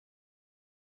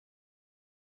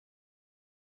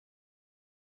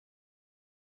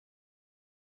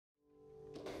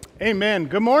Amen.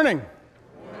 Good morning.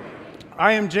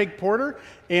 I am Jake Porter,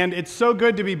 and it's so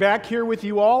good to be back here with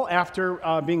you all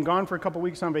after being gone for a couple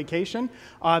weeks on vacation.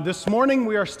 This morning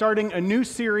we are starting a new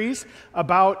series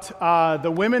about the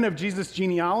women of Jesus'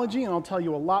 genealogy, and I'll tell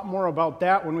you a lot more about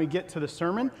that when we get to the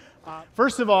sermon.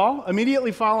 First of all,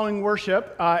 immediately following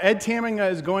worship, Ed Taminga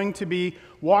is going to be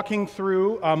walking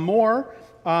through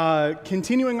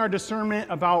continuing our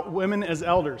discernment about women as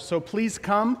elders. So please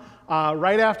come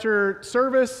right after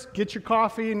service, get your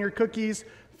coffee and your cookies,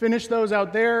 finish those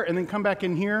out there, and then come back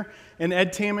in here, and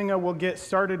Ed Taminga will get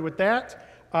started with that.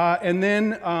 And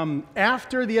then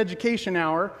after the education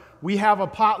hour, we have a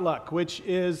potluck, which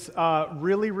is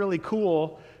really, really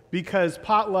cool because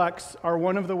potlucks are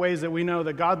one of the ways that we know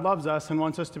that God loves us and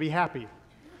wants us to be happy.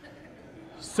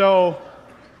 So,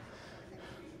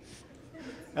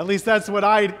 at least that's what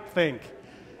I think.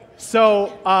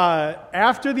 So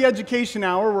after the education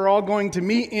hour, we're all going to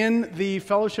meet in the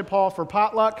fellowship hall for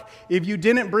potluck. If you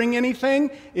didn't bring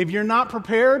anything, if you're not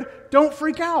prepared, don't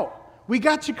freak out. We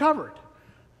got you covered.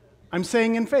 I'm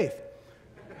saying in faith.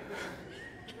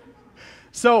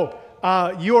 So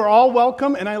you are all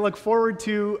welcome, and I look forward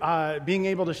to being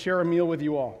able to share a meal with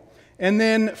you all. And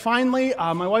then finally,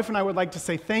 my wife and I would like to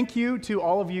say thank you to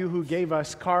all of you who gave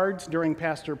us cards during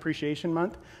Pastor Appreciation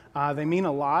Month. They mean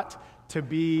a lot to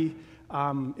be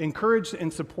encouraged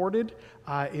and supported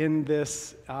in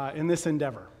this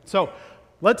endeavor. So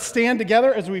let's stand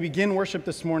together as we begin worship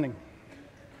this morning.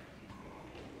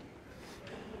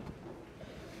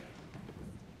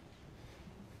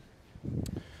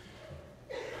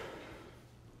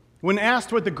 When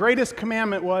asked what the greatest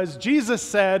commandment was, Jesus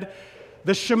said,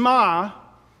 the Shema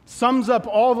sums up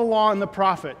all the law and the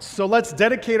prophets. So let's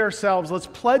dedicate ourselves, let's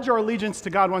pledge our allegiance to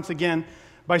God once again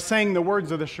by saying the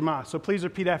words of the Shema. So please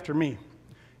repeat after me.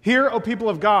 Hear, O people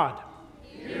of God.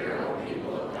 Hear, O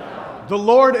people of God. The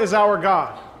Lord is our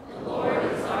God. The Lord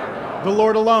is our God. The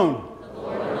Lord alone. The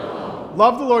Lord alone.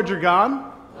 Love the Lord your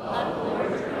God. Love the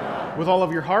Lord your God. With all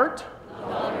of your heart. With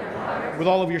all of your heart. With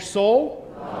all of your soul.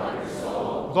 With all of your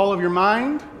soul. With all of your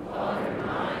mind. With all of your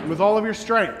mind. With all of your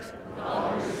strength. With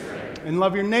all of your strength. And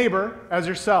love your neighbor as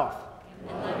yourself.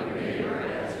 And love your neighbor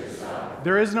as yourself.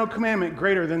 There is no commandment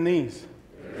greater than these.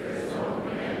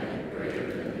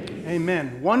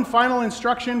 Amen. One final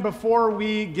instruction before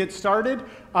we get started.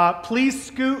 Please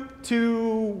scoot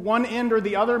to one end or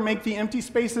the other. Make the empty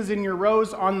spaces in your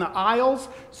rows on the aisles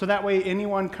so that way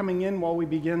anyone coming in while we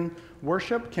begin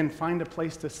worship can find a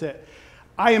place to sit.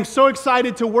 I am so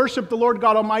excited to worship the Lord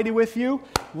God Almighty with you.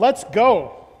 Let's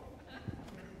go.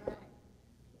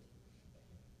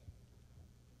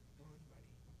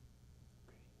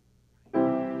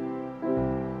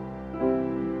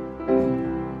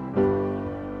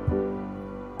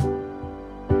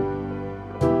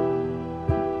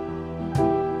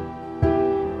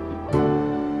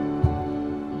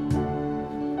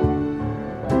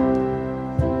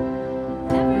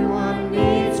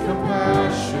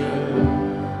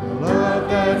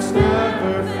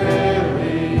 Never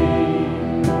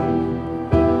failing.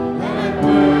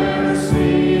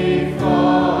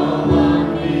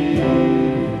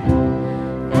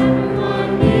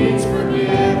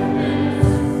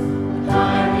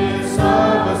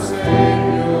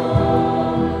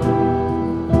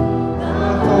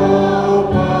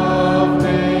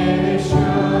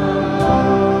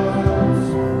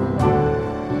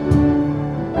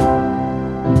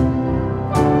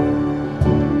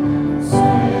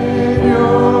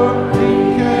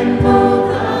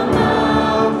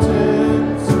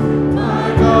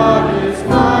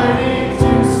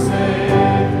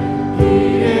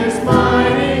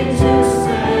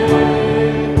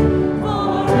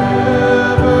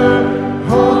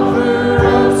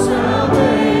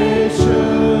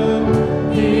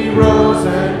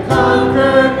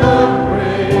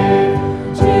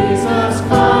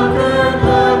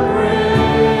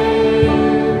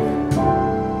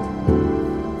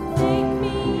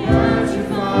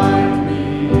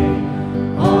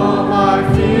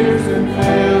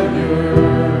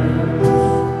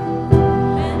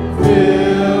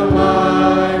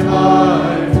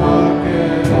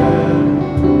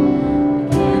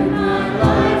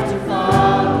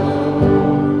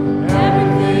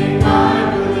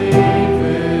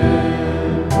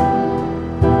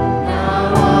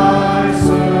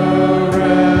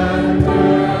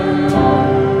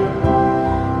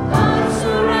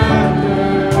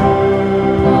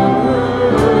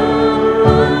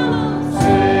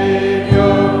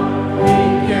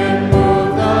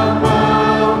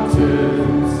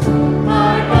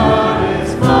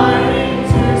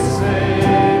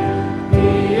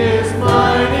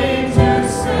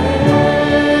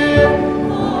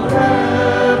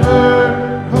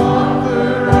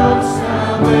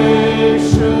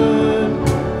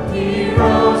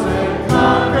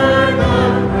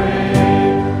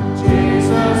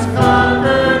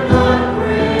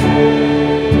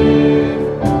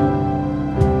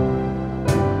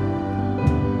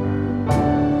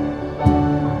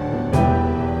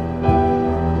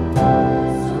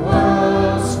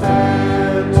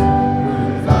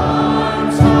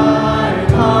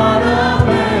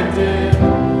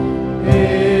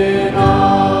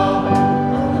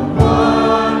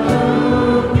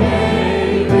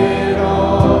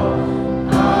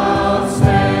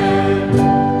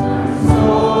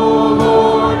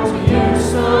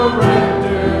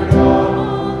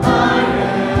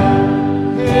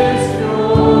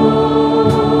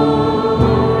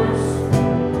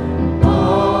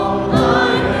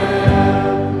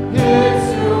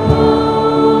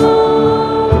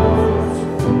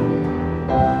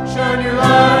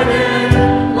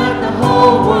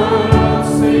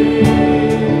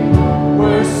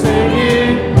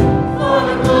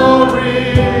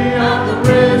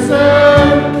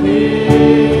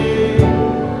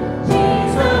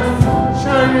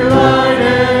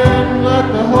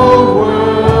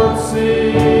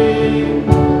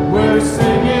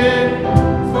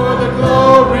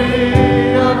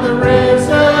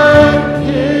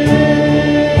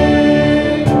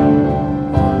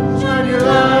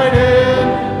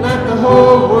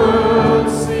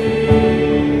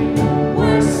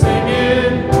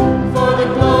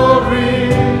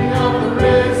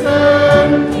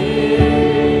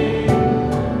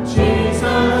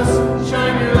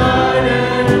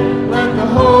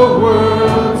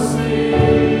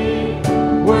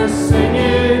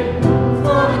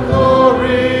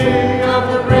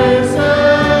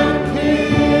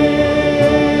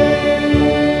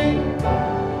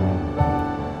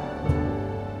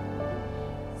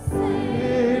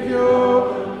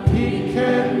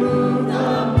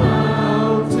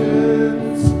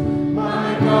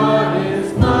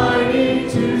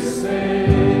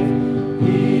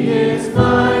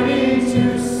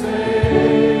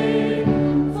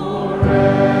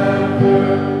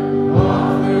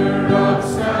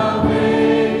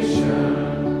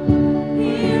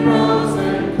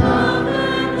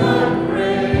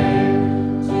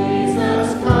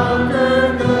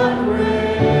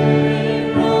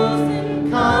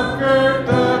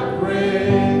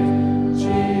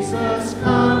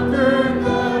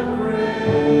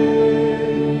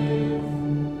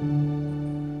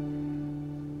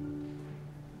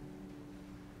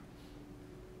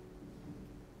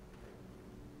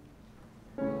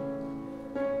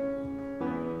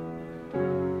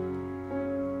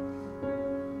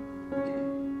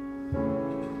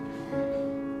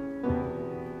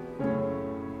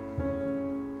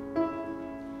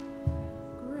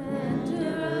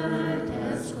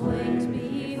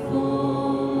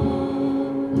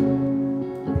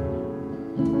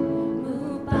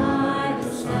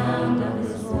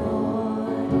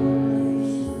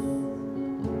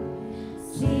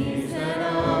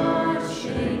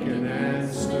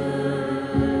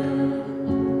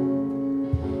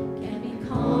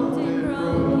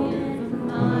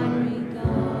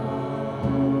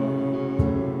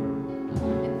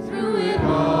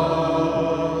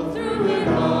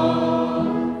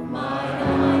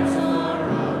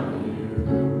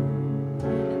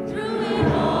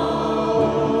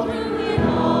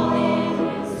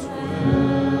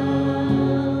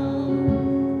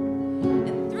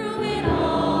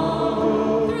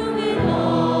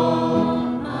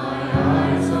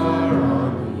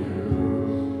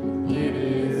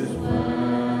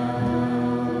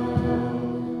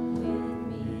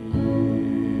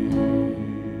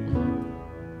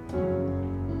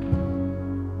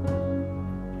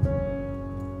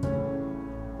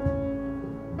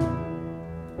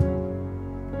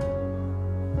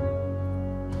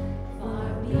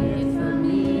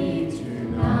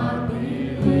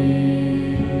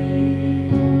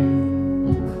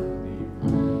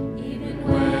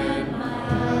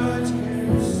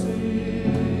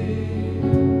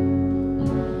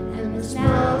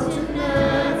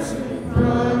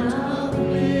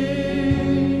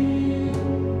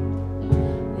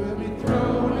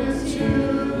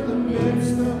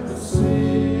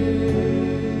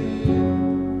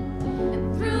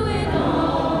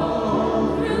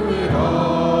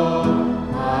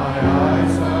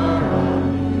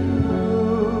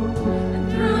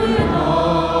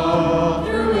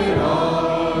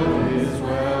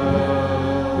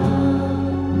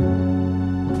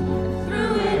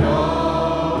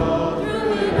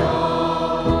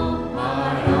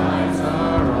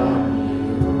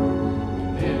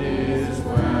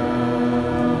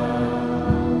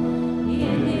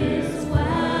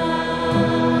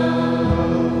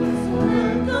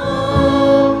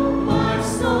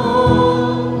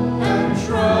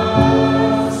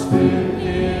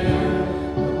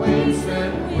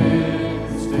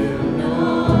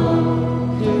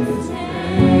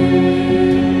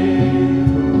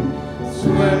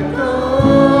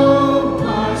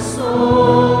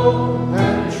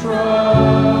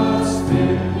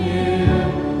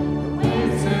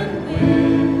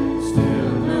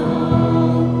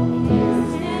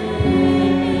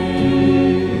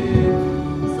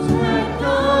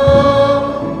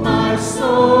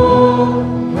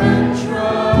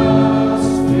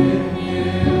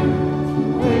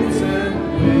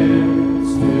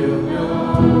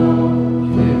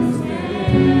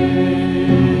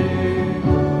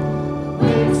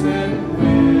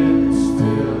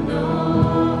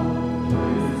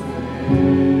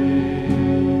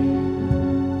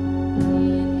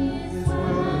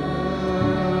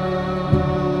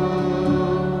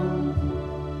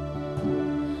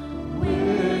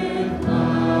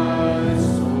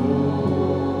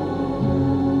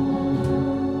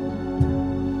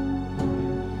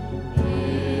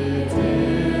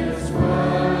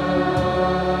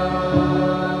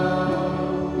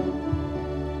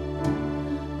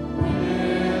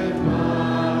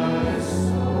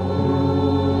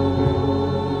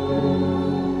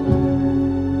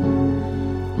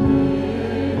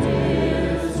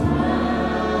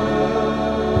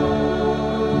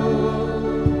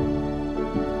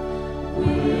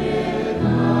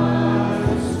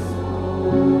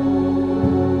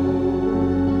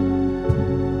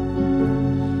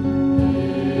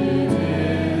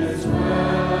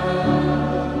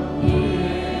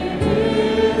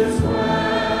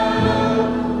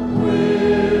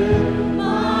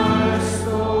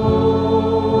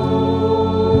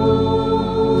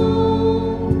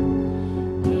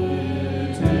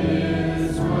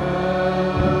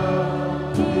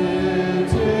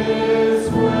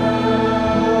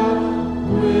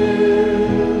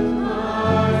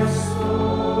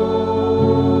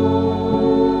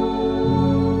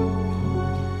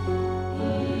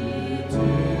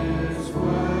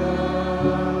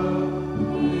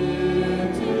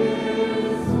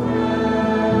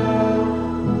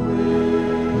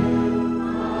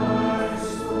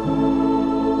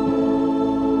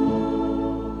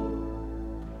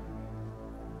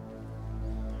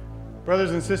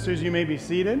 Brothers and sisters, you may be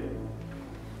seated.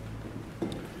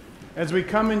 As we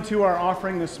come into our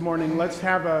offering this morning, let's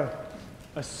have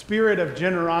a spirit of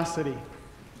generosity,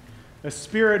 a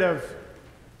spirit of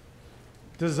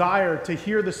desire to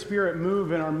hear the Spirit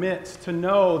move in our midst, to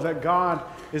know that God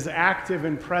is active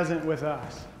and present with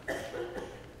us,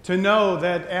 to know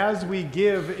that as we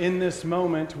give in this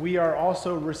moment, we are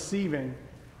also receiving,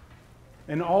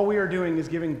 and all we are doing is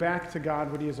giving back to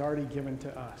God what He has already given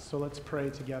to us. So let's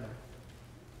pray together.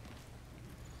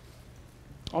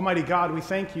 Almighty God, we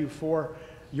thank you for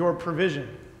your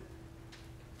provision,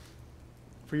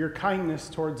 for your kindness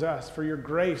towards us, for your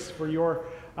grace, for your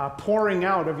pouring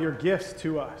out of your gifts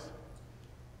to us.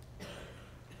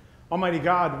 Almighty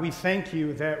God, we thank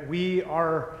you that we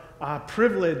are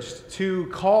privileged to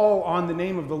call on the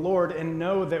name of the Lord and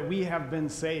know that we have been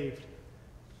saved.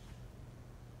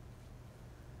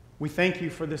 We thank you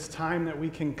for this time that we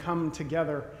can come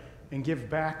together and give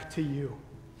back to you.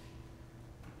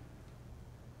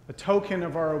 A token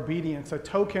of our obedience, a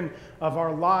token of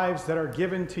our lives that are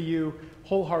given to you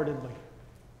wholeheartedly.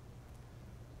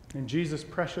 In Jesus'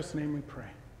 precious name we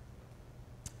pray.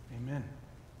 Amen.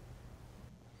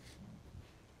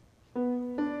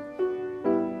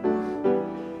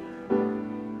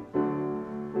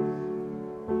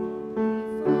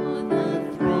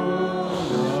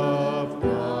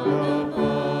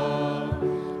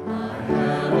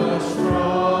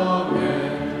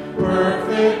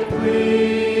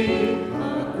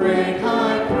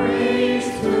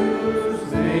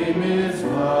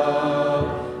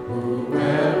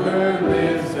 Whoever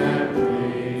lives and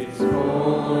pleads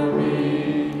for me.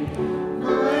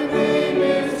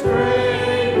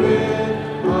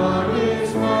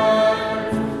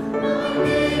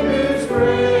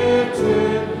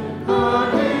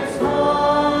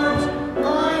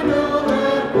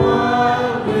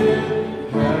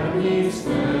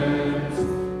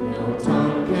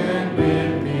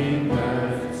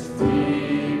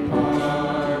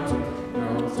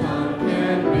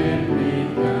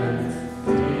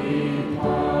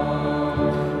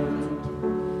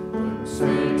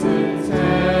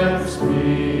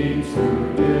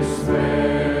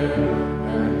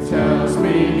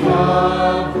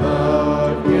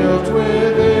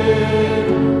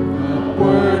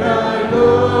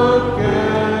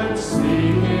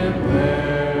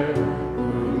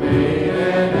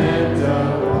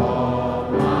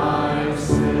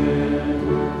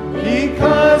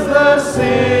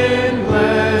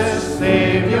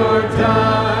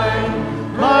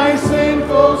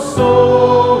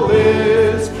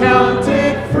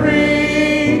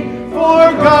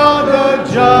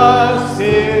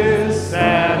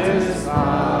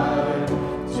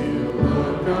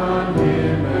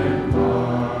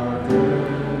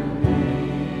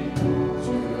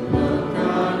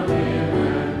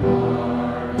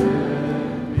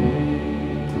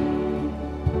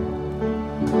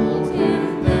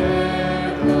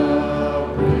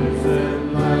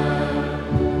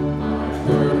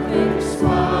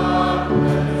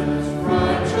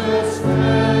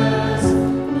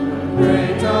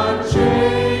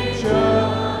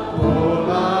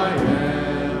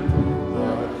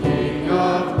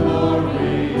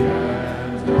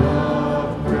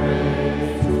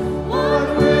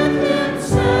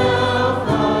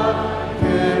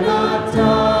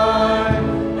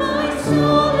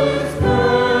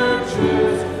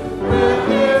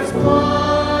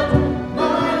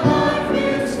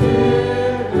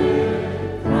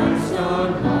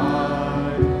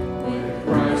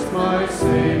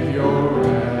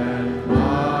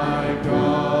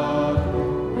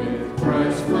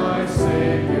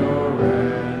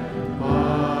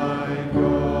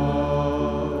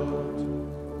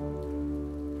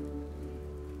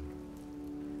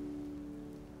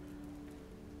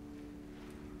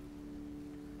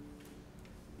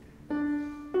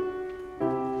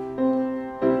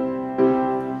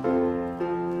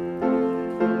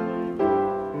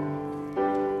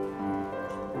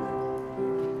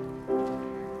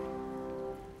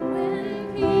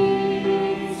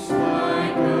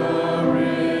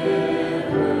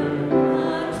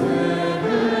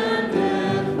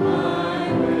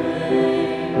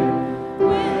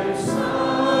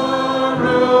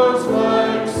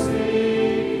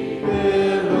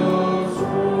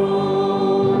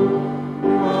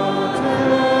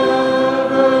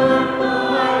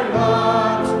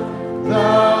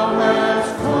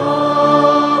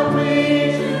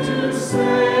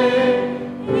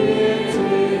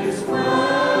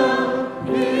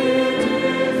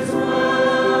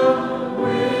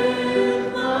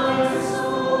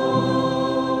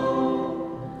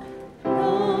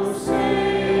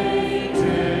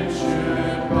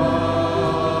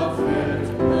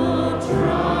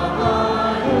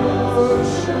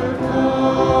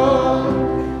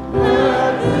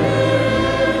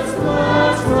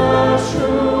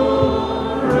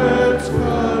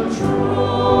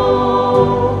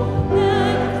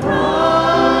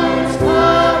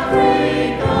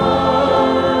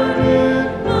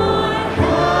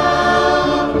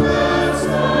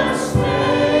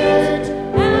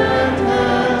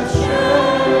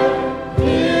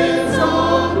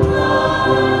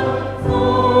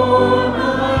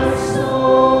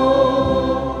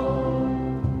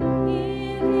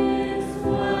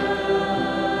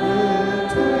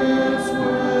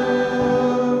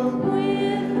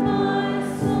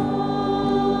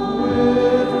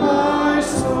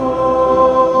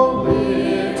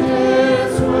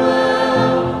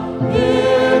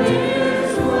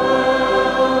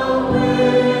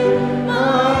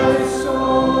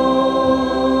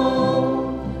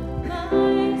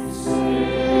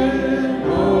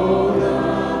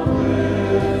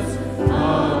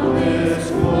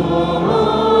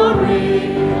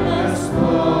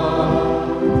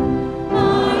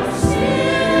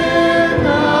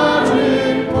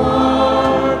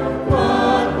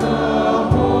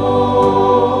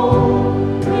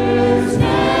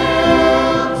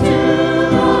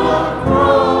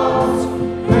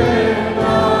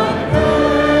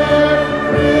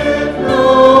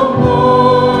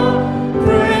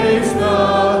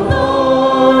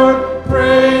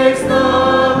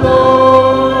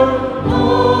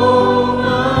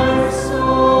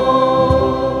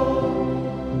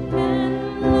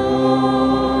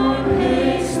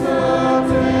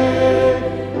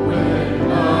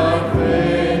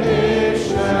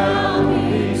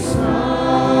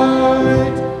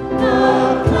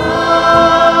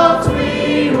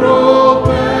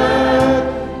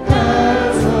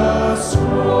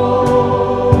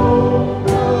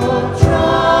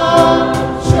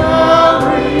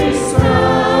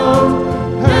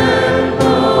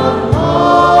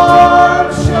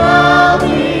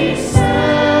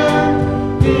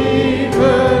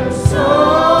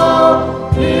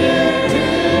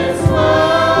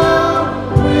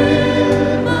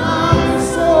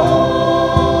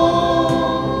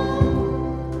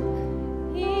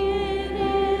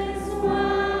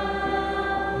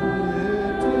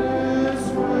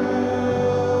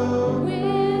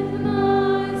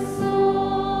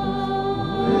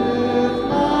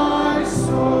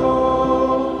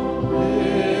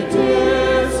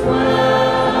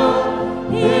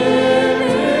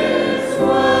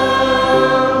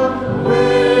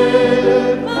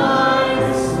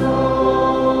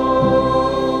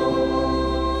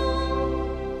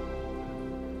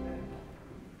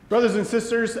 Brothers and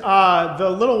sisters,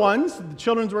 the little ones, the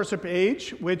children's worship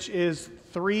age, which is age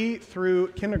 3 through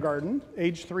kindergarten,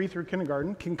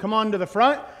 can come on to the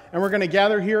front, and we're going to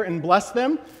gather here and bless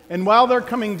them. And while they're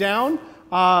coming down,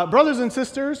 brothers and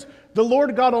sisters, the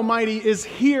Lord God Almighty is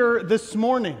here this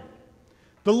morning.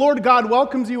 The Lord God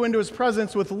welcomes you into his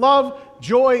presence with love,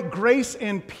 joy, grace,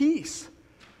 and peace.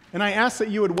 And I ask that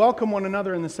you would welcome one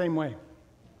another in the same way.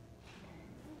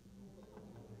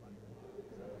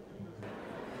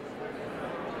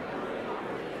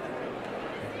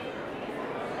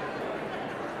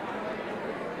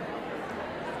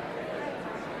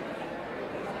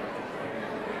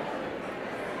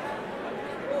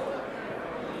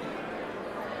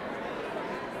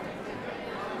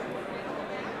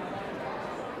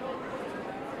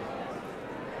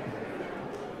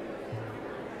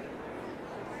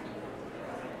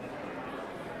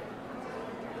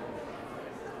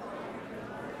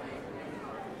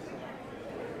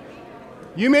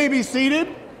 You may be seated.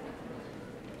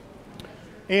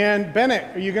 And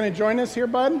Bennett, are you going to join us here,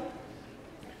 bud?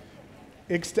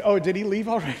 Oh, did he leave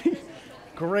already?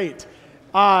 Great.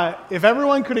 If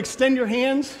everyone could extend your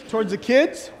hands towards the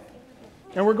kids,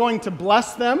 and we're going to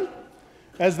bless them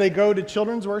as they go to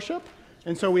children's worship.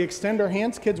 And so we extend our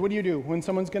hands. Kids, what do you do? When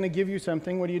someone's going to give you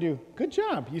something, what do you do? Good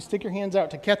job. You stick your hands out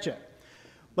to catch it.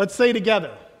 Let's say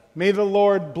together, may the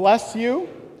Lord bless you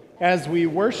as we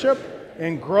worship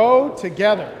and grow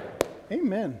together.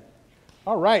 Amen.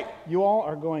 All right, you all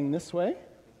are going this way.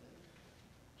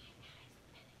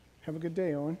 Have a good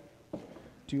day, Owen.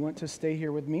 Do you want to stay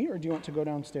here with me, or do you want to go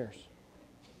downstairs?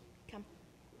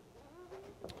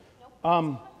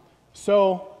 Come.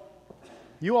 So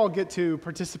you all get to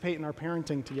participate in our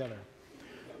parenting together.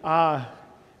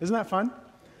 Isn't that fun?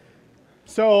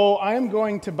 So I am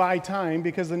going to buy time,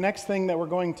 because the next thing that we're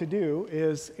going to do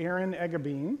is Aaron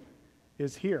Egabine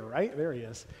is here, right? There he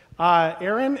is.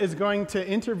 Aaron is going to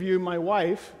interview my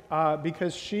wife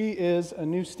because she is a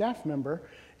new staff member,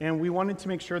 and we wanted to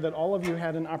make sure that all of you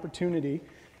had an opportunity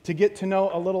to get to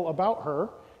know a little about her.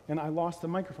 And I lost the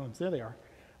microphones. There they are.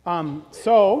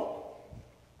 So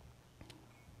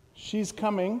she's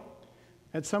coming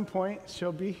at some point.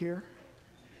 She'll be here.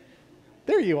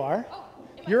 There you are. Oh,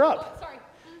 you're up. Sorry.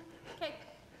 Okay.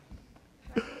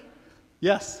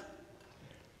 Yes.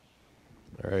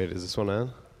 All right, is this one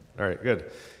on? All right,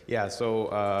 good. Yeah, so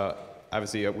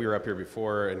obviously we were up here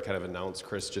before and kind of announced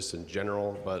Chris just in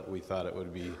general, but we thought it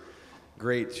would be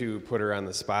great to put her on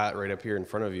the spot right up here in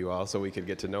front of you all so we could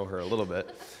get to know her a little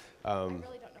bit. I really don't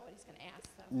know what he's going to ask.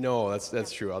 So. No,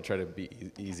 that's true. I'll try to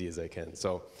be easy as I can.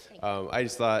 So I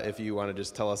just thought if you want to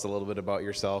just tell us a little bit about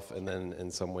yourself and then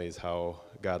in some ways how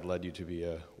God led you to be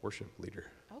a worship leader.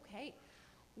 Okay.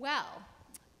 Well,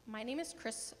 my name is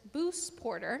Chris Boos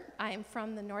Porter. I am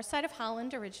from the north side of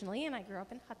Holland originally, and I grew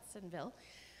up in Hudsonville.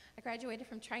 I graduated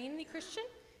from Triunity Christian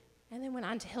and then went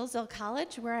on to Hillsdale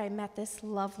College, where I met this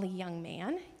lovely young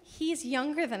man. He's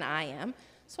younger than I am,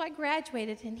 so I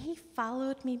graduated, and he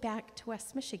followed me back to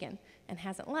West Michigan and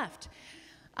hasn't left.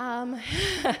 I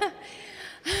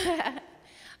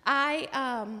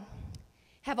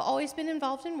have always been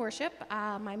involved in worship.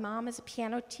 My mom is a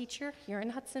piano teacher here in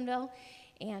Hudsonville,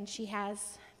 and she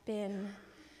has been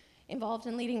involved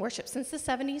in leading worship since the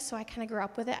 70s, so I kind of grew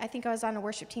up with it. I think I was on a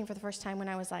worship team for the first time when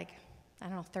I was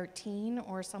 13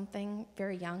 or something,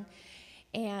 very young.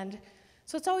 And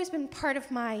so it's always been part of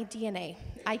my DNA.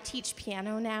 I teach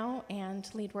piano now and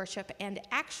lead worship, and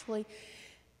actually,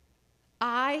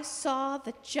 I saw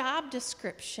the job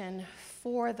description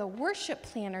for the worship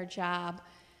planner job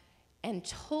and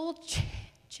told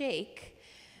Jake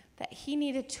that he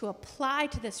needed to apply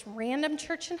to this random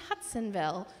church in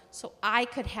Hudsonville so I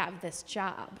could have this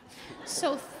job.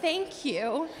 So thank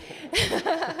you.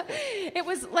 It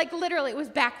was literally, it was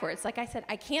backwards. Like I said,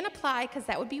 I can't apply because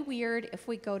that would be weird if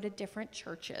we go to different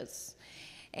churches.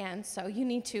 And so you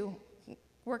need to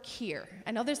work here.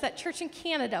 I know there's that church in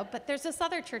Canada, but there's this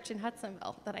other church in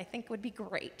Hudsonville that I think would be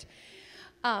great.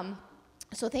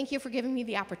 So thank you for giving me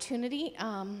the opportunity.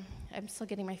 I'm still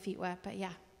getting my feet wet, but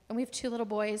yeah. And we have 2 little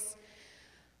boys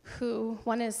who,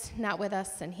 one is not with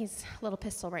us, and he's a little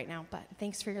pistol right now, but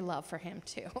thanks for your love for him,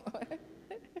 too.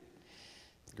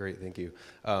 Great, thank you.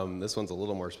 This one's a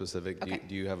little more specific. Okay.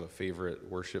 Do you have a favorite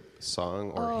worship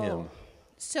song or hymn?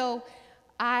 So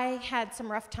I had some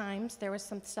rough times. There was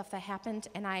some stuff that happened,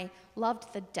 and I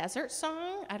loved the Desert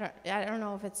Song. I don't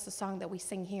know if it's the song that we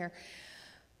sing here,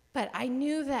 but I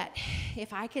knew that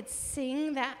if I could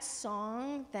sing that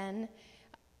song, then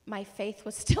my faith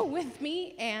was still with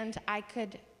me, and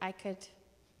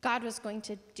God was going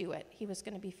to do it. He was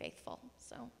going to be faithful.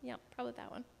 So, yeah, probably that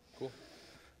one. Cool.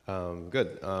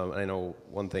 Good. I know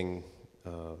one thing,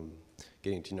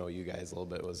 getting to know you guys a little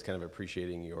bit was kind of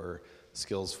appreciating your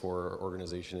skills for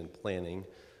organization and planning.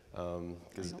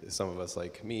 Because some of us,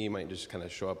 like me, might just kind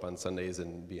of show up on Sundays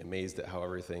and be amazed at how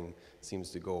everything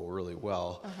seems to go really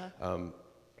well.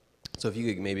 So if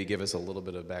you could maybe give us a little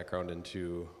bit of background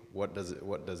into what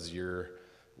does your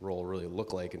role really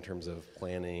look like in terms of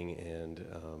planning, and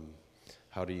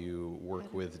how do you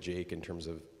work with Jake in terms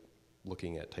of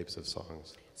looking at types of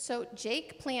songs? So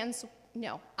Jake plans,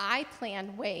 no, I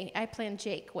plan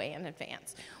Jake way in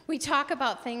advance. We talk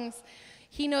about things,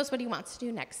 he knows what he wants to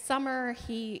do next summer,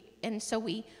 and so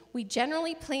we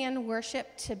generally plan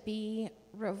worship to be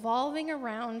revolving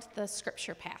around the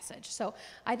scripture passage. So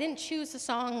I didn't choose the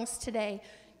songs today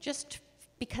just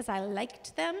because I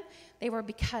liked them. They were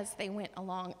because they went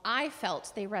along. I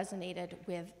felt they resonated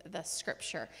with the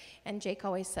scripture. And Jake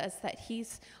always says that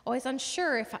he's always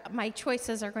unsure if my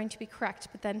choices are going to be correct,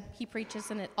 but then he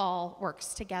preaches and it all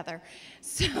works together.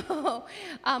 So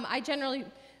I generally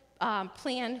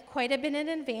plan quite a bit in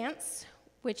advance,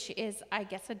 which is, I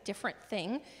guess, a different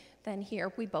thing than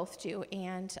here. We both do.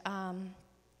 And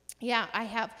yeah,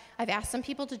 I've asked some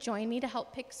people to join me to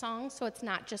help pick songs, so it's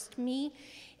not just me,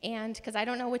 and because I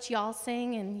don't know what y'all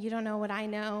sing, and you don't know what I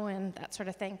know, and that sort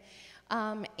of thing.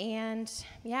 And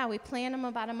yeah, we plan them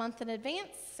about a month in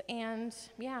advance, and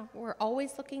yeah, we're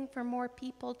always looking for more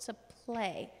people to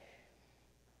play.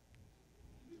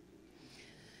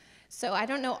 So I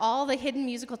don't know all the hidden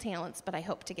musical talents, but I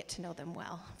hope to get to know them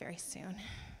well very soon.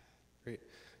 Great.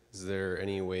 Is there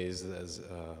any ways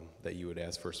that you would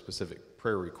ask for specific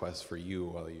prayer requests for you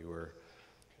while you were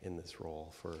in this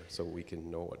role, so we can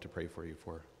know what to pray for you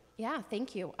for? Yeah,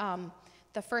 thank you.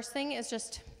 The first thing is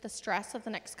just the stress of the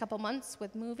next couple months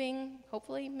with moving,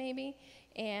 hopefully, maybe,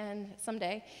 and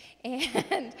someday,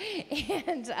 and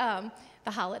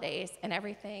the holidays and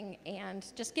everything, and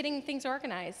just getting things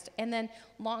organized. And then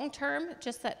long term,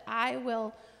 just that I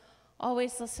will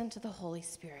always listen to the Holy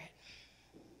Spirit.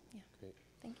 Great.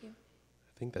 Thank you.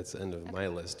 I think that's the end of my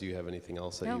list. Do you have anything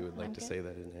else that you would like to say that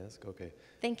I didn't ask? Okay.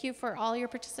 Thank you for all your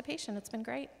participation. It's been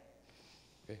great.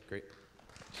 Okay, great.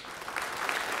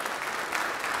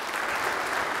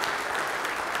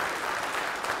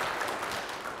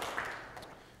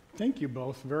 Thank you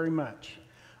both very much.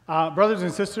 Brothers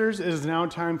and sisters, it is now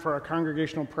time for our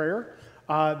congregational prayer.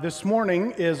 This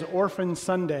morning is Orphan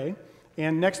Sunday,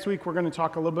 and next week we're going to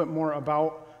talk a little bit more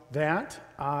about that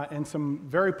and some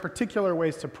very particular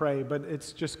ways to pray, but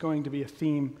it's just going to be a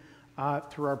theme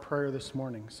through our prayer this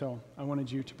morning, so I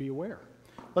wanted you to be aware.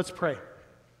 Let's pray.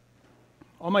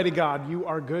 Almighty God, you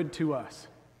are good to us.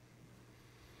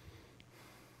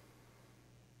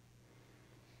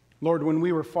 Lord, when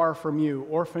we were far from you,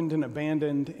 orphaned and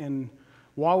abandoned and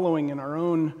wallowing in our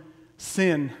own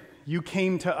sin, you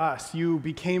came to us. You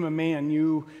became a man.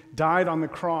 You died on the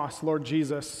cross, Lord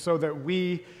Jesus, so that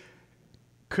we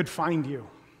could find you,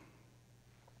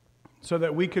 so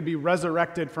that we could be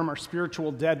resurrected from our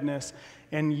spiritual deadness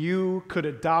and you could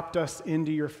adopt us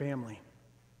into your family.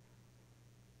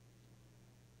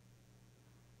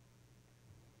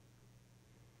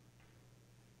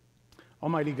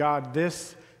 Almighty God,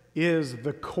 this is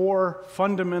the core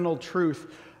fundamental truth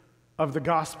of the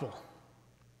gospel.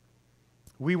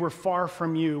 We were far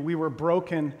from you. We were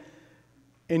broken,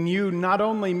 and you not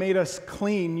only made us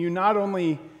clean, you not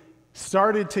only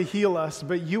started to heal us,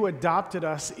 but you adopted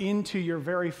us into your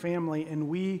very family, and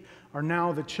we are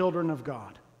now the children of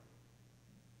God.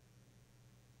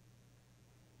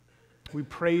 We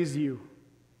praise you,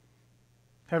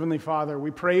 Heavenly Father.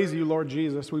 We praise you, Lord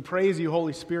Jesus. We praise you,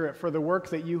 Holy Spirit, for the work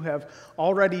that you have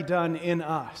already done in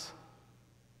us.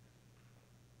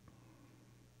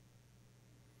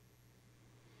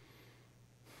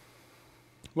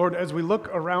 Lord, as we look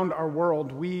around our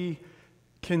world, we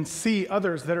can see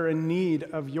others that are in need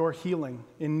of your healing,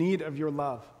 in need of your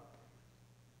love.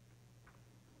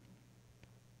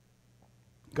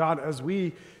 God, as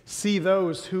we see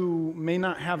those who may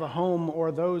not have a home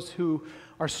or those who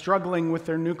are struggling with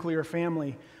their nuclear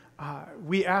family,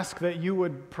 we ask that you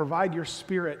would provide your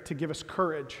Spirit to give us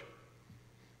courage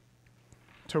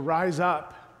to rise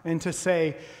up and to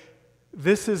say,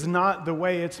 this is not the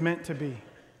way it's meant to be.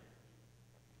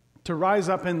 To rise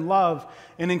up in love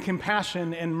and in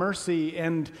compassion and mercy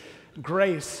and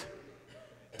grace,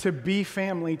 to be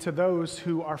family to those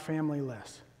who are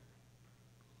familyless.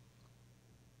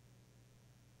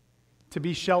 To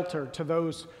be shelter to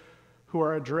those who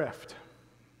are adrift.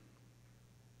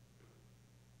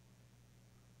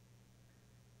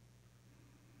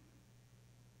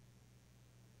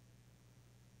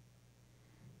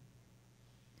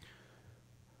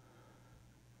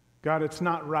 God, it's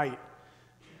not right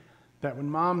that when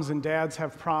moms and dads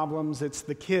have problems, it's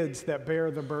the kids that bear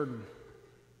the burden.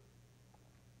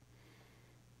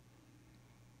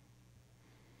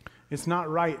 It's not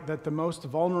right that the most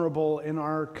vulnerable in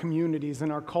our communities, in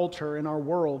our culture, in our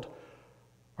world,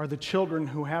 are the children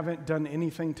who haven't done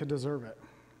anything to deserve it.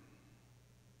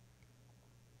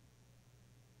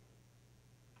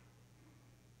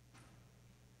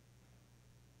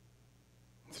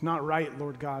 It's not right,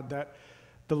 Lord God, that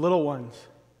the little ones,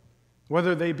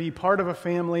 whether they be part of a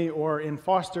family or in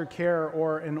foster care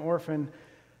or an orphan,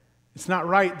 it's not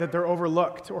right that they're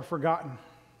overlooked or forgotten.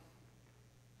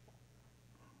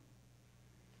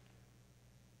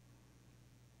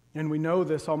 And we know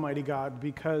this, Almighty God,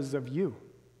 because of you.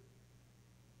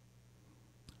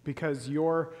 Because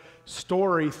your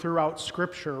story throughout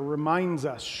Scripture reminds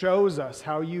us, shows us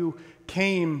how you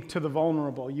came to the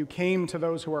vulnerable. You came to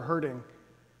those who are hurting.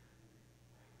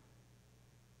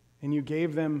 And you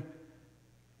gave them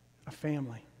a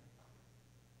family.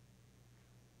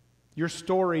 Your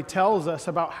story tells us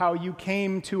about how you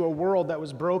came to a world that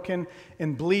was broken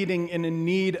and bleeding and in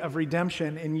need of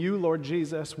redemption. And you, Lord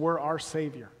Jesus, were our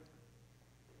Savior.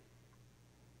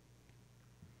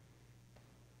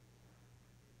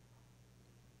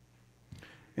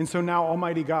 And so now,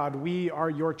 Almighty God, we are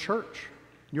your church,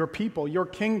 your people, your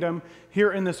kingdom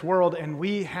here in this world, and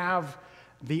we have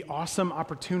the awesome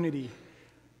opportunity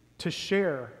to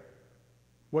share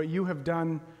what you have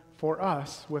done for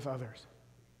us with others.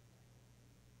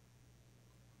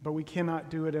 But we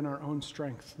cannot do it in our own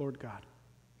strength, Lord God.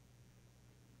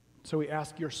 So we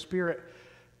ask your Spirit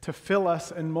to fill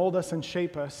us and mold us and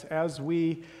shape us as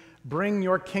we bring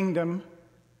your kingdom,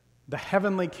 the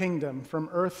heavenly kingdom, from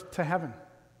earth to heaven.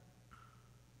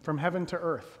 From heaven to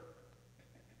earth.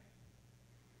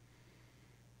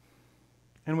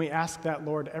 And we ask that,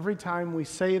 Lord, every time we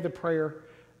say the prayer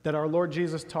that our Lord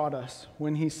Jesus taught us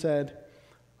when he said,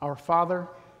 "Our Father,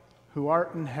 who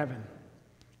art in heaven,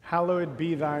 hallowed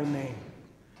be thy name.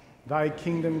 Thy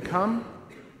kingdom come,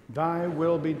 thy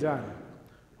will be done,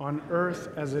 on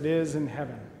earth as it is in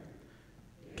heaven.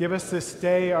 Give us this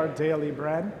day our daily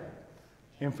bread,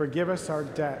 and forgive us our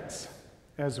debts,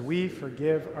 as we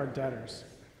forgive our debtors.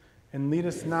 And lead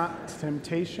us not to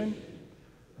temptation,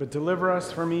 but deliver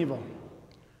us from evil.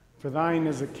 For thine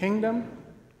is the kingdom,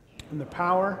 and the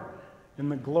power,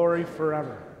 and the glory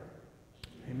forever."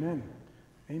 Amen.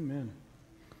 Amen.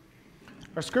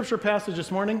 Our scripture passage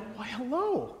this morning, why,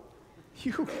 hello.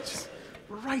 You just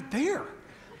were right there.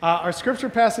 Our scripture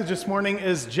passage this morning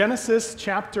is Genesis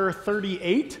chapter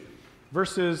 38,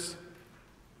 verses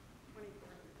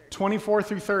 24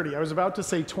 through 30. I was about to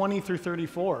say 20 through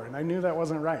 34, and I knew that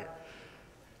wasn't right.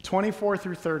 24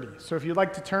 through 30. So if you'd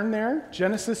like to turn there,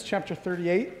 Genesis chapter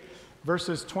 38,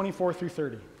 verses 24 through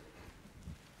 30.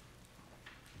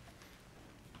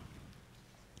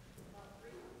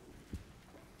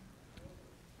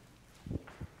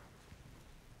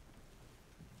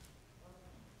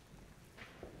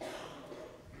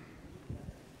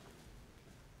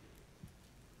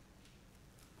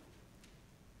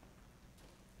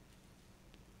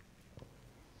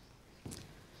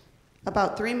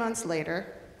 About 3 months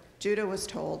later, Judah was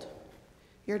told,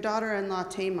 "Your daughter-in-law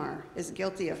Tamar is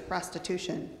guilty of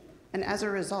prostitution, and as a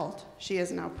result, she is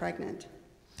now pregnant."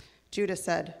 Judah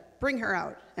said, "Bring her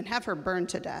out and have her burned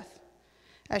to death."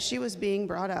 As she was being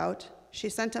brought out, she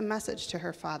sent a message to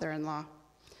her father-in-law.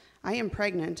 "I am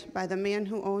pregnant by the man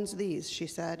who owns these," she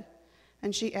said.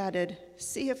 And she added,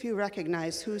 "See if you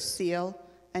recognize whose seal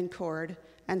and cord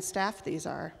and staff these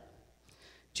are."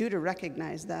 Judah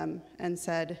recognized them and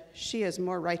said, "She is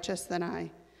more righteous than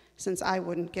I, since I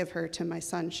wouldn't give her to my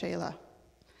son Shelah."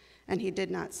 And he did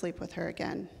not sleep with her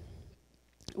again.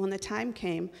 When the time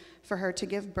came for her to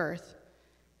give birth,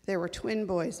 there were twin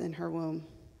boys in her womb.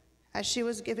 As she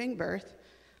was giving birth,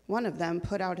 one of them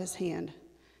put out his hand.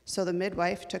 So the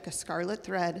midwife took a scarlet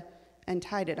thread and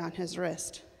tied it on his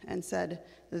wrist and said,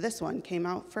 "This one came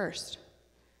out first."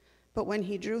 But when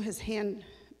he drew his hand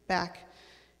back,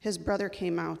 his brother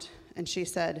came out, and she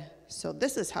said, "So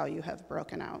this is how you have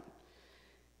broken out."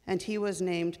 And he was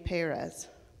named Perez.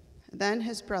 Then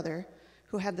his brother,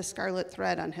 who had the scarlet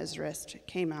thread on his wrist,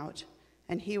 came out,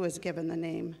 and he was given the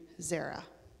name Zerah.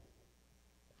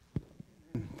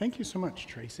 Thank you so much,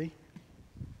 Tracy.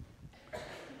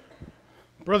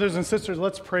 Brothers and sisters,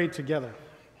 let's pray together.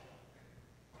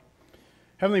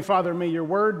 Heavenly Father, may your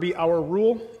word be our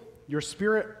rule, your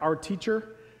spirit our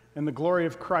teacher, and the glory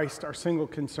of Christ our single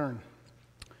concern.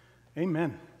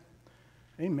 Amen.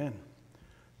 Amen.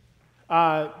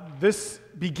 This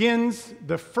begins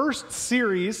the first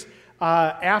series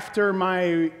after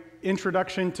my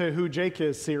Introduction to Who Jake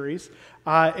Is series.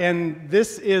 And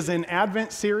this is an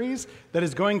Advent series that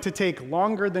is going to take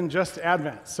longer than just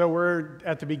Advent. So we're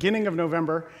at the beginning of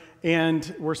November,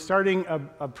 and we're starting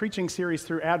a preaching series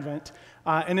through Advent.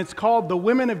 And it's called The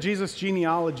Women of Jesus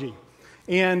Genealogy.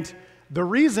 And the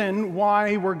reason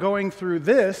why we're going through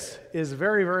this is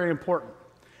very, very important.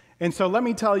 And so let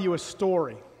me tell you a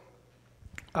story.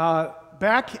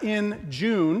 Back in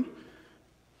June,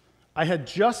 I had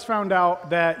just found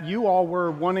out that you all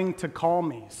were wanting to call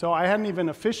me. So I hadn't even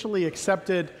officially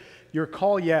accepted your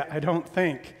call yet, I don't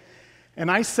think.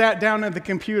 And I sat down at the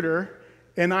computer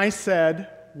and I said,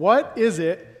 what is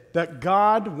it that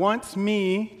God wants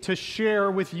me to share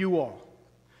with you all?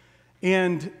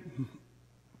 And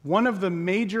one of the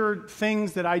major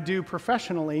things that I do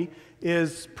professionally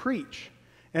is preach.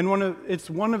 And it's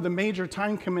one of the major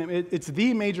time commitment. It's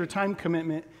the major time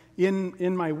commitment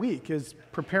in my week is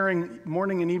preparing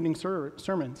morning and evening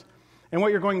sermons. And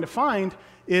what you're going to find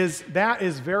is that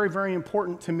is very, very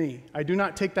important to me. I do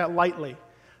not take that lightly.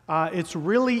 It's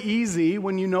really easy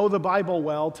when you know the Bible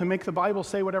well to make the Bible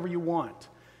say whatever you want.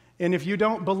 And if you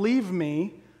don't believe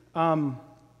me,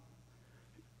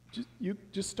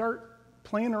 just start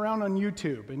playing around on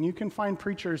YouTube, and you can find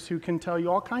preachers who can tell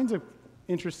you all kinds of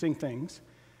interesting things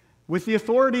with the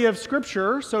authority of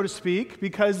Scripture, so to speak,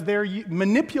 because they're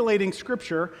manipulating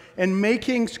Scripture and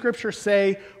making Scripture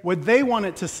say what they want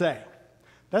it to say.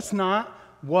 That's not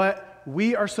what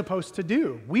we are supposed to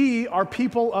do. We are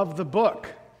people of the book,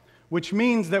 which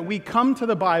means that we come to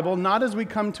the Bible not as we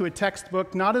come to a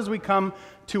textbook, not as we come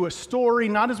to a story,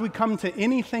 not as we come to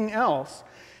anything else.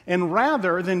 And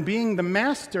rather than being the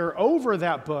master over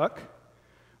that book,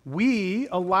 we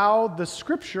allow the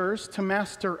Scriptures to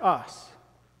master us.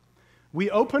 We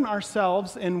open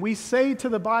ourselves and we say to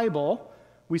the Bible,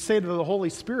 we say to the Holy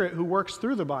Spirit who works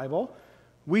through the Bible,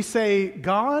 we say,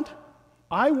 God,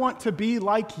 I want to be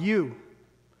like you.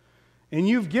 And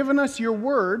you've given us your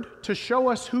word to show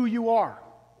us who you are.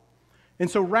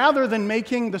 And so rather than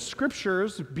making the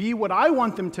Scriptures be what I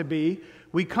want them to be,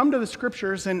 we come to the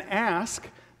Scriptures and ask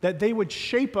that they would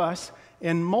shape us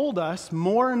and mold us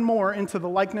more and more into the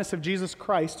likeness of Jesus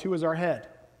Christ, who is our head.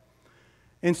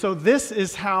 And so this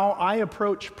is how I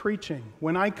approach preaching.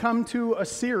 When I come to a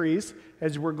series,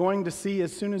 as we're going to see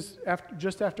as soon as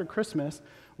just after Christmas,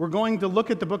 we're going to look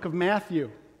at the book of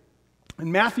Matthew.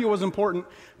 And Matthew was important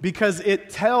because it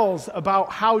tells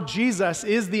about how Jesus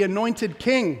is the anointed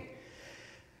king.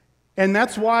 And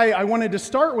that's why I wanted to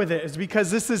start with it, is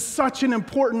because this is such an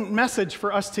important message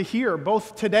for us to hear,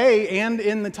 both today and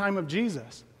in the time of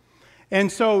Jesus. And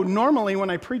so normally when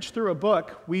I preach through a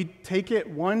book, we take it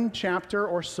one chapter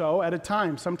or so at a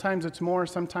time. Sometimes it's more,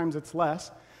 sometimes it's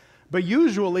less. But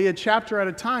usually a chapter at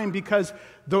a time, because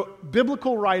the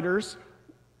biblical writers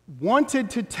wanted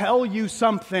to tell you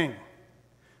something.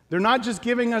 They're not just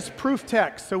giving us proof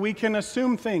text so we can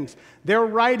assume things. They're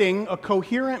writing a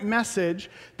coherent message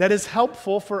that is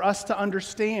helpful for us to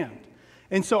understand.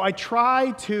 And so I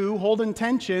try to hold in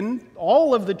tension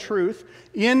all of the truth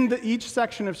in each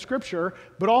section of Scripture,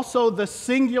 but also the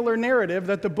singular narrative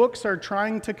that the books are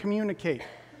trying to communicate.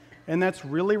 And that's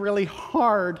really, really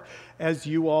hard, as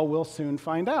you all will soon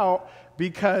find out,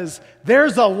 because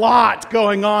there's a lot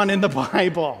going on in the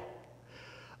Bible.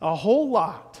 A whole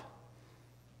lot.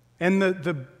 And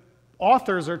the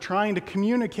authors are trying to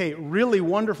communicate really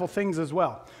wonderful things as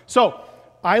well. So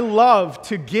I love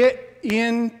to get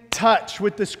in touch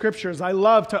with the Scriptures. I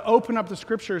love to open up the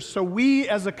Scriptures so we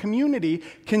as a community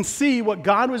can see what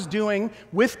God was doing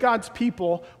with God's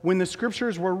people when the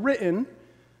Scriptures were written,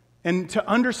 and to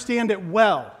understand it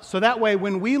well. So that way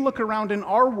when we look around in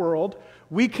our world,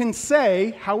 we can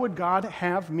say, how would God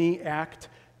have me act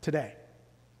today?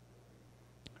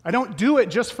 I don't do it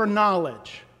just for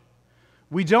knowledge.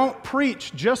 We don't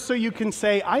preach just so you can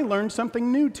say, I learned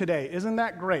something new today. Isn't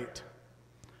that great?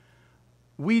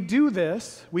 We do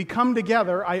this, we come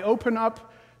together, I open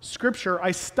up Scripture,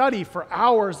 I study for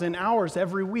hours and hours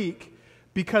every week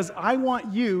because I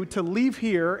want you to leave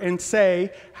here and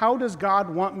say, how does God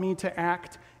want me to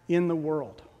act in the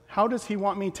world? How does He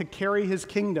want me to carry His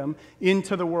kingdom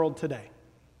into the world today?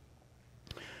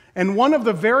 And one of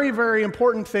the very, very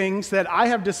important things that I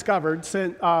have discovered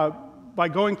by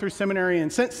going through seminary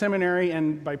and since seminary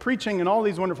and by preaching and all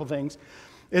these wonderful things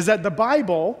is that the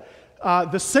Bible,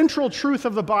 the central truth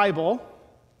of the Bible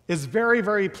is very,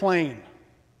 very plain.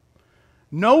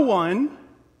 No one,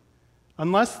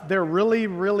 unless they're really,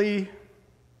 really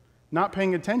not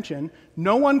paying attention,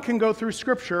 no one can go through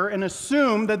Scripture and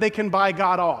assume that they can buy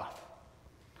God off.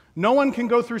 No one can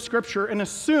go through Scripture and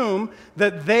assume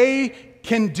that they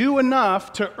can do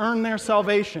enough to earn their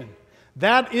salvation.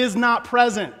 That is not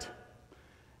present.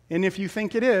 And if you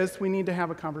think it is, we need to have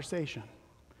a conversation.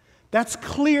 That's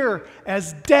clear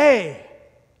as day.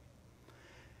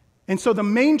 And so the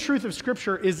main truth of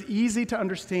Scripture is easy to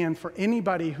understand for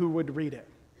anybody who would read it.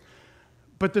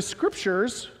 But the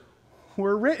Scriptures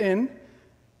were written,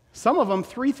 some of them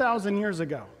 3,000 years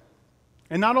ago.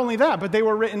 And not only that, but they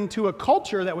were written to a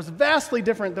culture that was vastly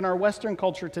different than our Western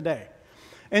culture today.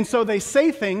 And so they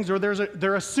say things, or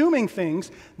they're assuming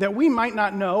things that we might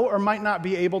not know or might not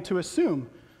be able to assume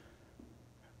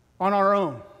on our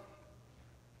own.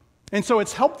 And so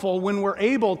it's helpful when we're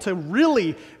able to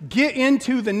really get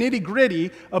into the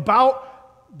nitty-gritty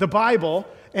about the Bible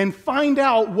and find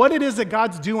out what it is that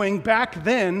God's doing back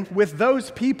then with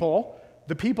those people,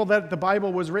 the people that the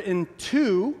Bible was written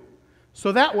to,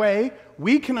 so that way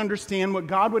we can understand what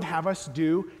God would have us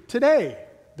do today,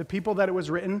 the people that it was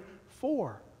written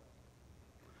for.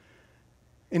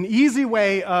 An easy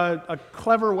way, a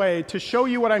clever way to show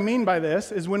you what I mean by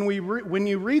this is when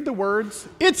you read the words,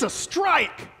 "It's a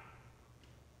strike."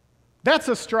 That's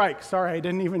a strike. Sorry, I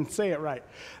didn't even say it right.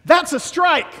 That's a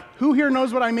strike. Who here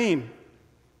knows what I mean?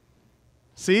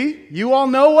 See? You all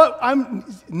know what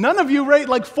none of you raised,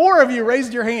 like 4 of you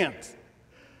raised your hands.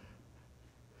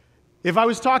 If I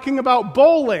was talking about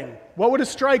bowling, what would a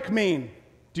strike mean?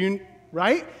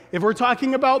 Right? If we're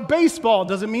talking about baseball,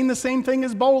 does it mean the same thing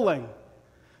as bowling?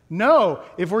 No.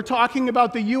 If we're talking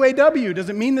about the UAW, does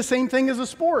it mean the same thing as a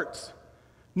sports?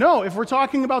 No. If we're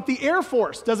talking about the Air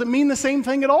Force, does it mean the same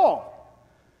thing at all?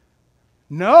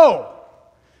 No.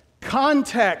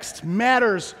 Context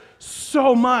matters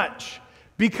so much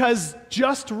because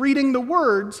just reading the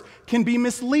words can be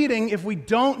misleading if we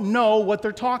don't know what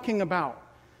they're talking about.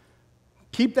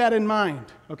 Keep that in mind,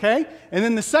 okay? And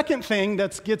then the second thing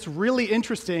that gets really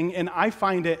interesting, and I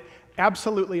find it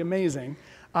absolutely amazing,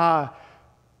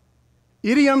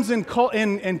 idioms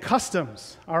and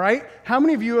customs, all right? How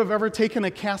many of you have ever taken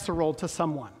a casserole to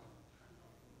someone?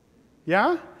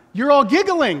 Yeah? You're all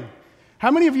giggling.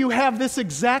 How many of you have this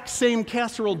exact same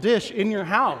casserole dish in your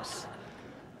house?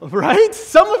 Right?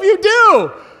 Some of you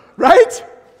do, right?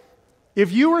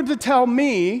 If you were to tell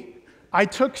me, I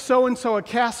took so-and-so a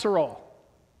casserole,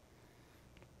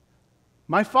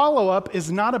 my follow-up is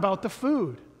not about the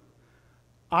food.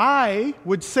 I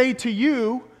would say to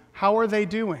you, how are they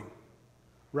doing?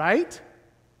 Right?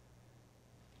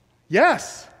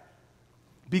 Yes.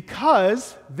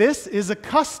 Because this is a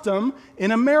custom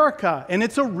in America, and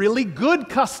it's a really good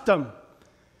custom.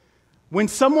 When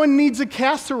someone needs a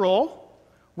casserole,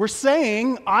 we're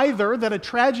saying either that a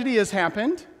tragedy has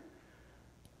happened,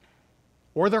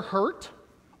 or they're hurt,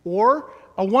 or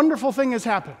a wonderful thing has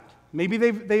happened. Maybe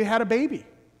they had a baby.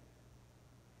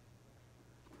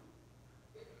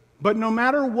 But no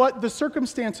matter what the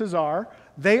circumstances are,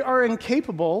 they are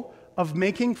incapable of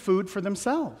making food for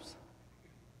themselves.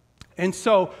 And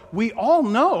so we all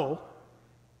know,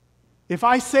 if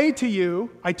I say to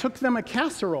you, I took them a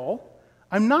casserole,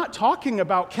 I'm not talking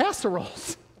about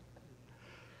casseroles,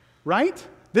 right?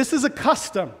 This is a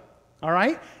custom, all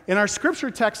right? In our scripture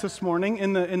text this morning,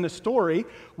 in the story,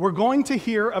 we're going to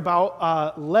hear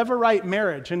about Levirate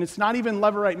marriage. And it's not even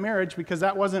Levirate marriage because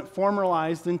that wasn't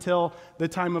formalized until the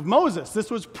time of Moses. This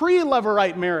was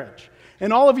pre-Levirate marriage.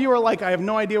 And all of you are like, I have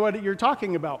no idea what you're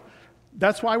talking about.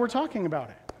 That's why we're talking about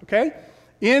it. Okay?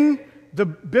 In the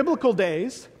biblical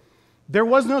days, there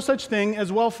was no such thing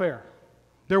as welfare.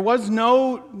 There was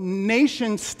no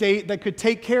nation state that could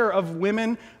take care of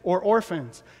women or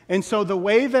orphans. And so the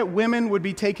way that women would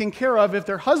be taken care of if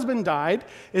their husband died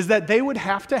is that they would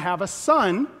have to have a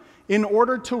son in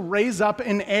order to raise up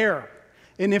an heir.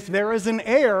 And if there is an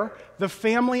heir, the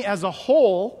family as a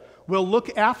whole will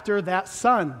look after that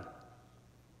son.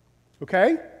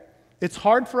 Okay? It's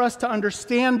hard for us to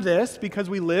understand this because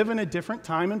we live in a different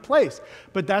time and place.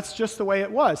 But that's just the way it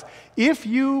was. If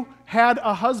you had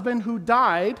a husband who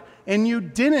died and you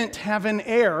didn't have an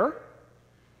heir,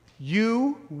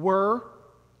 you were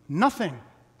nothing.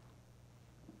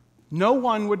 No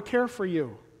one would care for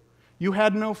you. You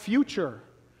had no future.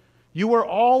 You were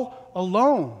all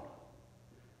alone.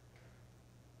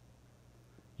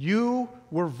 You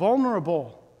were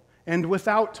vulnerable and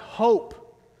without hope.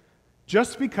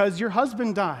 Just because your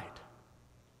husband died.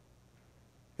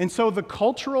 And so the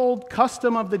cultural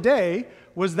custom of the day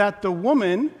was that the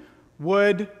woman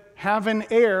would have an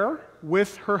heir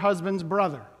with her husband's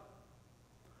brother.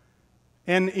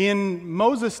 And in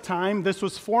Moses' time, this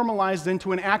was formalized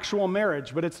into an actual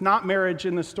marriage, but it's not marriage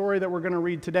in the story that we're going to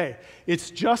read today. It's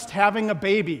just having a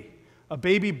baby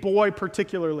boy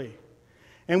particularly.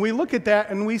 And we look at that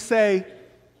and we say,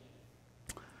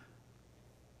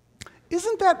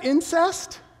 isn't that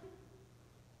incest?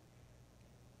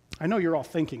 I know you're all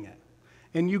thinking it.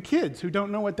 And you kids who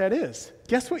don't know what that is,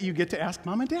 guess what you get to ask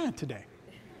Mom and Dad today?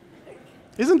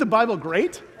 Isn't the Bible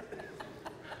great?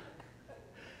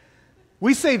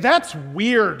 We say, that's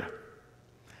weird.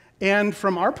 And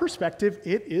from our perspective,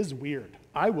 it is weird.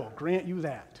 I will grant you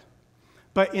that.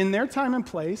 But in their time and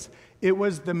place, it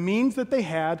was the means that they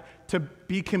had to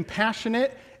be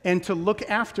compassionate and to look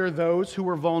after those who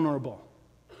were vulnerable.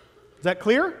 Is that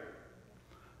clear?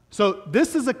 So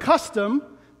this is a custom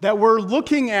that we're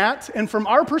looking at, and from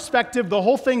our perspective, the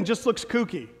whole thing just looks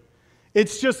kooky.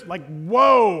 It's just like,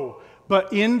 whoa.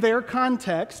 But in their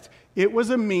context, it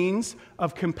was a means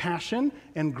of compassion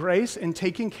and grace and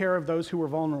taking care of those who were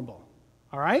vulnerable.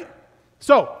 All right?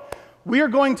 So, we are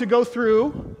going to go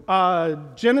through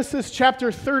Genesis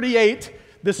chapter 38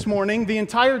 this morning, the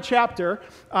entire chapter.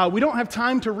 We don't have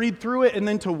time to read through it and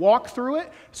then to walk through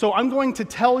it, so I'm going to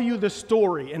tell you the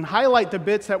story and highlight the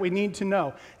bits that we need to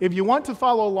know. If you want to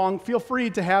follow along, feel free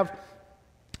to have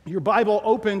your Bible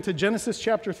open to Genesis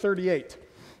chapter 38.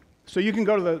 So you can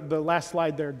go to the last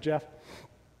slide there, Jeff.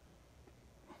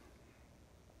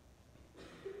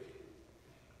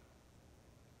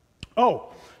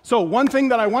 Oh, so one thing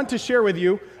that I want to share with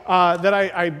you that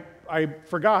I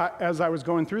forgot as I was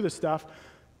going through this stuff,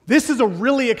 this is a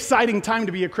really exciting time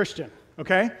to be a Christian,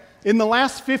 okay? In the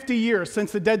last 50 years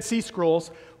since the Dead Sea Scrolls,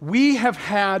 we have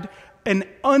had an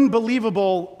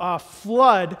unbelievable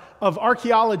flood of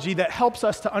archaeology that helps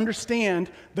us to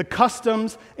understand the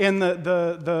customs and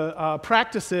the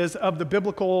practices of the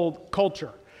biblical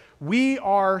culture. We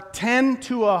are 10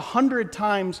 to 100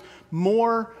 times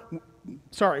more...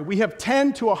 we have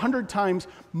 10 to 100 times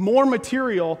more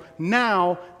material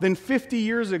now than 50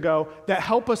 years ago that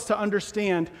help us to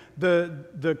understand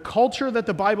the culture that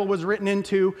the Bible was written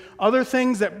into, other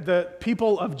things that the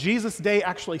people of Jesus' day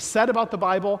actually said about the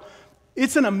Bible.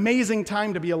 It's an amazing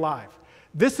time to be alive.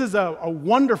 This is a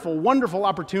wonderful, wonderful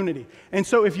opportunity. And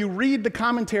so if you read the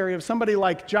commentary of somebody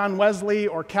like John Wesley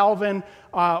or Calvin,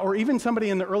 or even somebody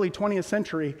in the early 20th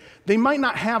century, they might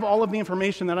not have all of the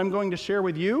information that I'm going to share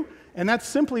with you, and that's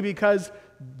simply because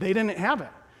they didn't have it.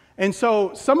 And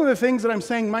so some of the things that I'm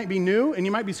saying might be new, and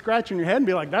you might be scratching your head and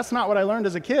be like, that's not what I learned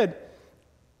as a kid.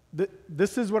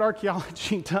 This is what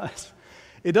archaeology does.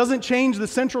 It doesn't change the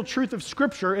central truth of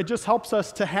Scripture. It just helps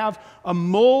us to have a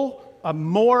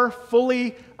more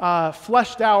fully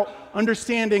fleshed out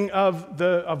understanding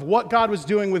of what God was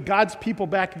doing with God's people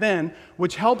back then,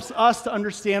 which helps us to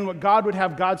understand what God would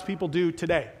have God's people do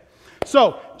today.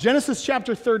 So, Genesis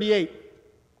chapter 38.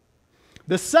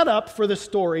 The setup for the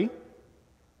story,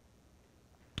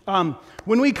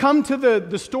 when we come to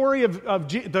the story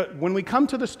when we come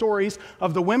to the stories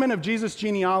of the women of Jesus'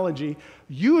 genealogy,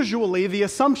 usually the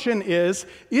assumption is,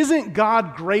 isn't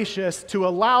God gracious to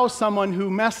allow someone who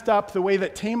messed up the way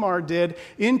that Tamar did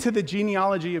into the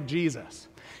genealogy of Jesus?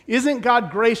 Isn't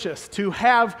God gracious to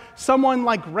have someone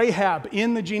like Rahab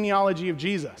in the genealogy of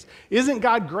Jesus? Isn't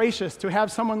God gracious to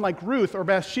have someone like Ruth or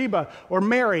Bathsheba or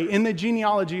Mary in the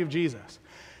genealogy of Jesus?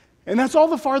 And that's all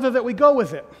the farther that we go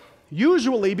with it.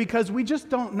 Usually because we just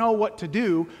don't know what to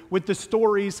do with the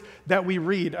stories that we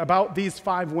read about these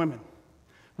 5 women.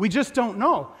 We just don't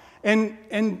know.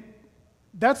 And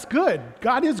that's good.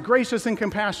 God is gracious and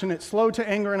compassionate, slow to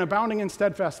anger, and abounding in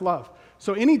steadfast love.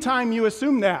 So anytime you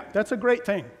assume that, that's a great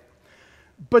thing.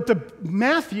 But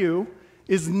Matthew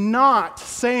is not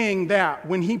saying that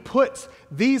when he puts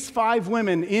these 5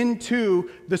 women into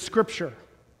the Scripture.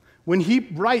 When he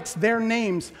writes their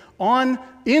names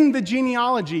in the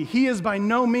genealogy, he is by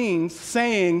no means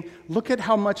saying, look at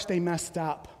how much they messed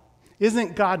up.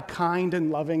 Isn't God kind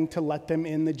and loving to let them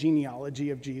in the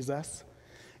genealogy of Jesus?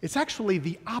 It's actually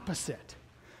the opposite.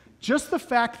 Just the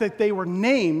fact that they were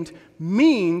named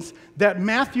means that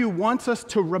Matthew wants us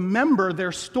to remember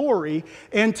their story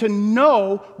and to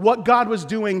know what God was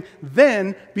doing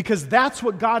then, because that's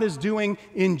what God is doing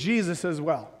in Jesus as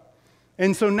well.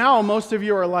 And so now most of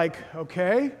you are like,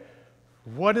 okay,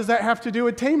 what does that have to do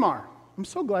with Tamar? I'm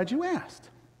so glad you asked.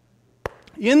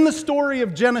 In the story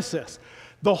of Genesis,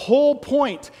 the whole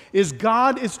point is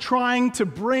God is trying to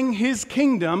bring his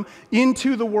kingdom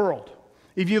into the world.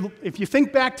 If you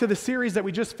think back to the series that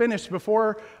we just finished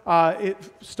before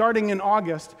starting in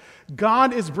August,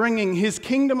 God is bringing his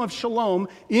kingdom of shalom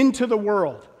into the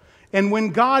world. And when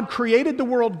God created the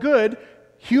world good,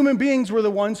 human beings were the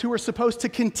ones who were supposed to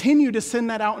continue to send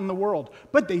that out in the world,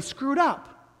 but they screwed up.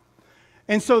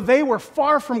 And so they were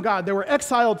far from God. They were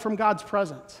exiled from God's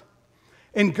presence.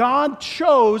 And God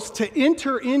chose to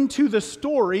enter into the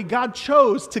story. God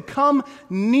chose to come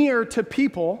near to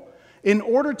people in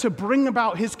order to bring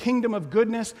about his kingdom of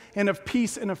goodness and of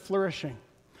peace and of flourishing.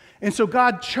 And so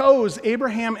God chose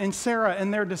Abraham and Sarah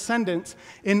and their descendants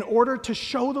in order to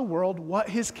show the world what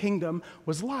his kingdom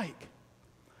was like.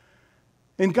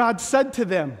 And God said to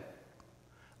them,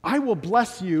 I will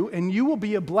bless you, and you will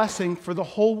be a blessing for the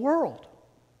whole world.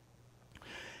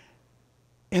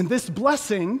 And this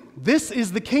blessing, this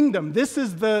is the kingdom. This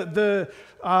is the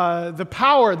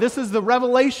power. This is the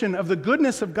revelation of the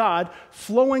goodness of God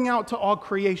flowing out to all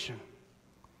creation.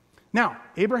 Now,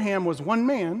 Abraham was one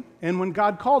man, and when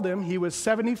God called him, he was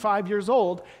 75 years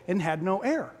old and had no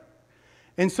heir.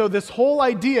 And so this whole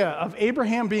idea of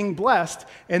Abraham being blessed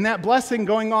and that blessing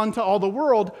going on to all the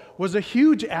world was a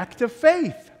huge act of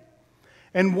faith.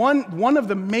 And one of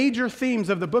the major themes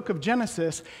of the book of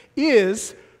Genesis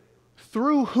is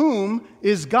through whom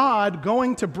is God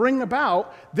going to bring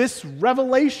about this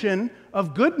revelation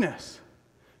of goodness?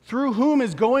 Through whom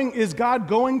is God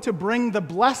going to bring the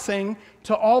blessing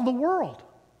to all the world?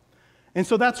 And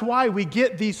so that's why we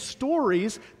get these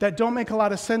stories that don't make a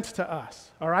lot of sense to us,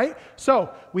 all right?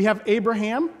 So we have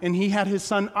Abraham, and he had his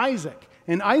son Isaac.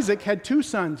 And Isaac had two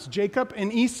sons, Jacob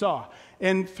and Esau.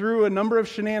 And through a number of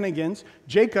shenanigans,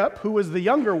 Jacob, who was the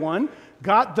younger one,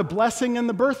 got the blessing and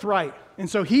the birthright. And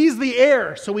so he's the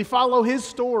heir, so we follow his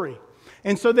story.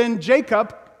 And so then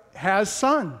Jacob has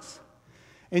sons.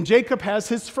 And Jacob has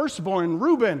his firstborn,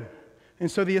 Reuben.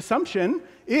 And so the assumption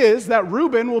is that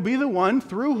Reuben will be the one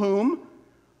through whom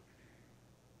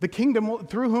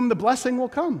the blessing will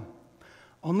come.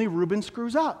 Only Reuben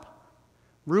screws up.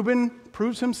 Reuben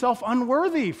proves himself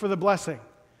unworthy for the blessing.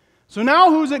 So now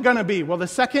who's it going to be? Well, the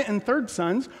second and third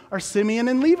sons are Simeon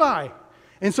and Levi.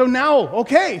 And so now,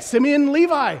 okay, Simeon and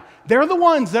Levi, they're the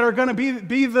ones that are going to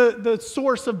be the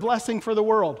source of blessing for the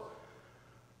world.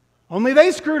 Only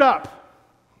they screwed up.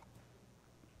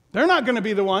 They're not going to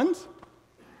be the ones.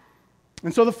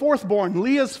 And so the fourthborn,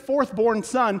 Leah's fourthborn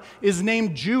son, is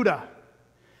named Judah.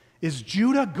 Is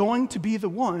Judah going to be the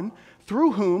one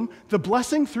through whom the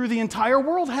blessing through the entire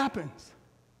world happens?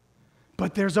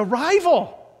 But there's a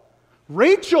rival.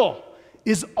 Rachel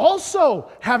is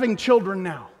also having children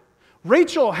now.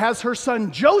 Rachel has her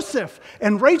son Joseph,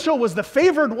 and Rachel was the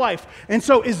favored wife. And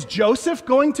so is Joseph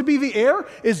going to be the heir?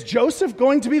 Is Joseph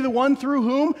going to be the one through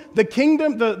whom the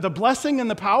kingdom, the blessing and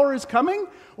the power is coming?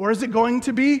 Or is it going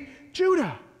to be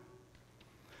Judah?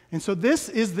 And so this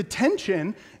is the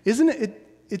tension, isn't it?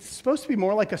 It's supposed to be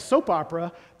more like a soap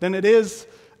opera than it is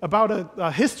about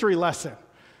a history lesson.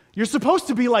 You're supposed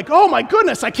to be like, oh my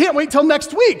goodness, I can't wait till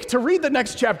next week to read the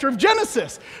next chapter of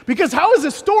Genesis, because how is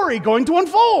this story going to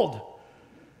unfold?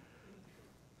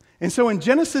 And so in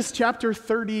Genesis chapter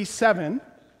 37,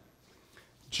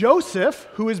 Joseph,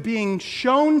 who is being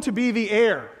shown to be the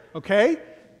heir, okay?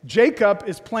 Jacob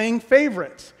is playing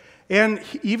favorites. And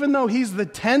even though he's the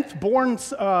 11th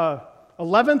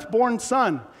born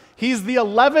son, he's the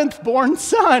 11th born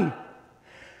son.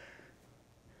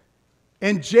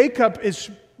 And Jacob is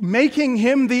making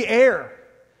him the heir.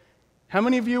 How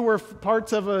many of you were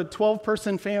parts of a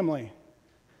 12-person family?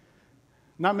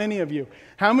 Not many of you.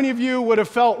 How many of you would have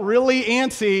felt really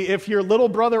antsy if your little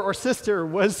brother or sister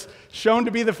was shown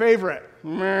to be the favorite?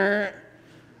 The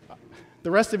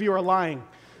rest of you are lying.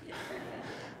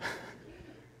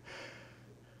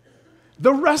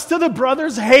 The rest of the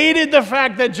brothers hated the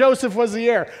fact that Joseph was the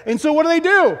heir. And so what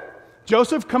do?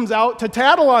 Joseph comes out to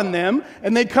tattle on them,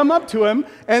 and they come up to him,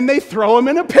 and they throw him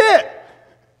in a pit.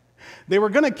 They were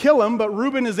going to kill him, but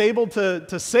Reuben is able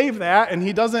to save that, and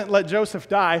he doesn't let Joseph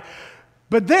die.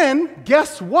 But then,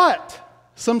 guess what?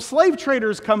 Some slave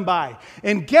traders come by,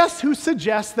 and guess who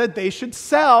suggests that they should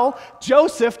sell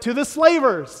Joseph to the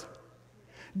slavers?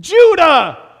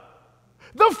 Judah!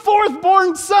 The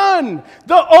fourth-born son,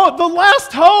 the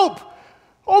last hope.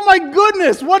 Oh my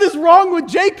goodness, what is wrong with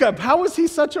Jacob? How is he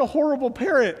such a horrible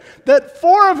parent that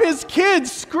 4 of his kids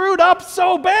screwed up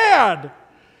so bad?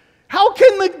 How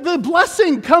can the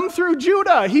blessing come through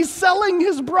Judah? He's selling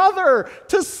his brother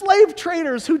to slave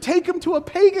traders who take him to a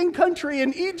pagan country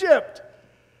in Egypt.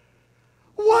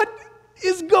 What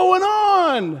is going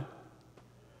on?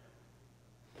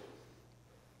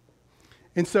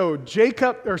 And so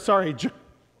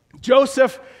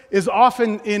Joseph is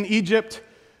often in Egypt.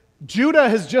 Judah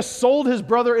has just sold his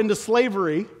brother into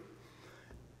slavery.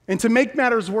 And to make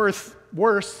matters worse,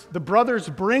 the brothers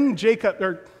bring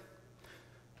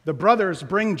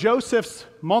Joseph's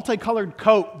multicolored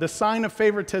coat, the sign of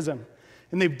favoritism,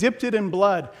 and they've dipped it in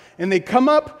blood. And they come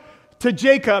up to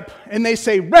Jacob and they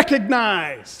say,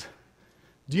 "Recognize."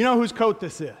 Do you know whose coat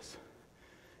this is?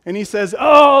 And he says,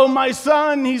 "Oh, my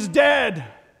son, he's dead."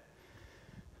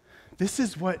 This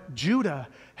is what Judah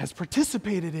has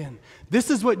participated in. This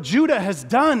is what Judah has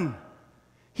done.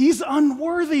 He's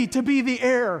unworthy to be the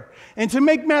heir. And to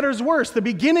make matters worse, the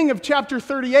beginning of chapter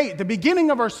 38, the beginning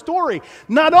of our story,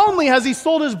 not only has he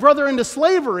sold his brother into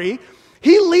slavery,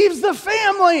 he leaves the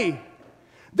family.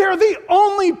 They're the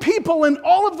only people in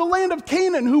all of the land of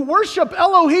Canaan who worship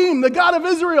Elohim, the God of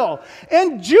Israel.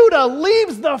 And Judah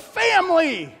leaves the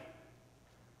family.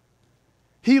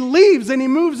 He leaves and he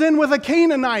moves in with a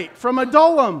Canaanite from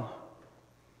Adullam.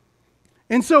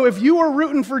 And so if you were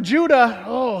rooting for Judah,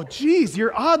 oh, geez,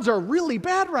 your odds are really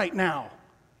bad right now.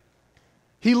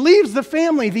 He leaves the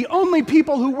family, the only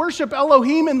people who worship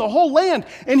Elohim in the whole land,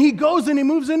 and he goes and he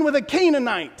moves in with a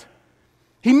Canaanite.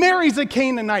 He marries a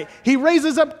Canaanite. He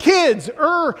raises up kids,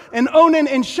 and Onan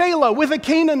and Shelah, with a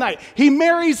Canaanite. He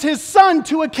marries his son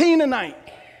to a Canaanite.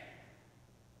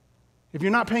 If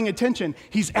you're not paying attention,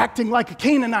 he's acting like a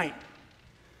Canaanite.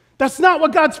 That's not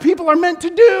what God's people are meant to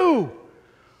do.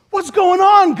 What's going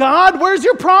on, God? Where's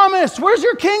your promise? Where's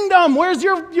your kingdom? Where's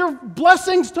your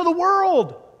blessings to the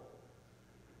world?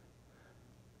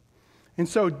 And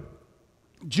so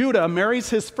Judah marries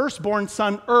his firstborn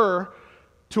son,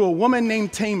 to a woman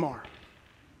named Tamar.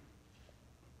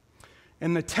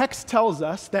 And the text tells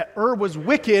us that was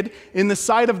wicked in the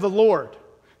sight of the Lord.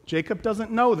 Jacob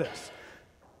doesn't know this.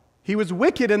 He was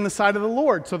wicked in the sight of the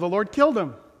Lord, so the Lord killed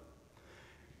him.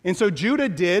 And so Judah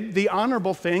did the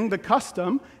honorable thing, the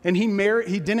custom, and he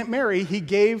didn't marry. He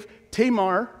gave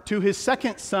Tamar to his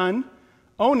second son,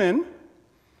 Onan,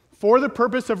 for the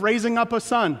purpose of raising up a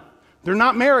son. They're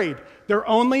not married. They're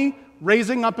only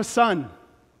raising up a son.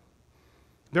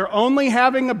 They're only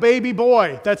having a baby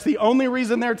boy. That's the only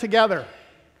reason they're together.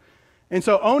 And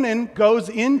so Onan goes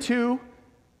into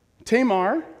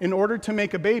Tamar in order to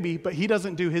make a baby, but he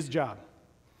doesn't do his job.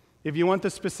 If you want the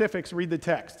specifics, read the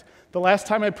text. The last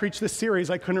time I preached this series,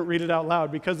 I couldn't read it out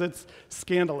loud because it's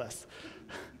scandalous.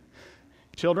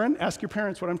 Children, ask your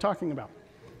parents what I'm talking about.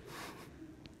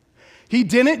 He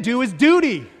didn't do his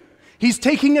duty. He's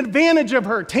taking advantage of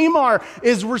her. Tamar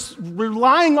is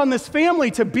relying on this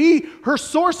family to be her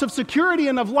source of security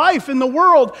and of life in the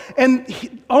world,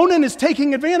 and Onan is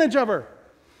taking advantage of her.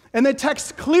 And the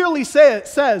text clearly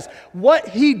says what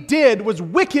he did was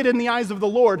wicked in the eyes of the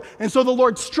Lord, and so the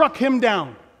Lord struck him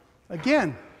down.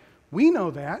 Again, we know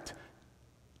that.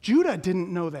 Judah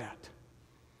didn't know that.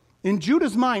 In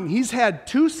Judah's mind, he's had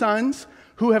 2 sons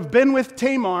who have been with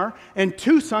Tamar, and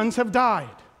 2 sons have died.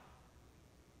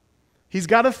 He's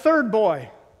got a third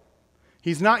boy.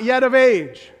 He's not yet of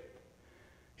age.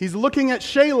 He's looking at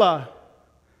Shelah.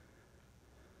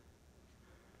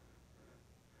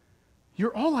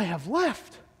 You're all I have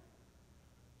left.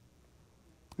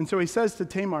 And so he says to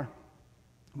Tamar,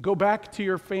 go back to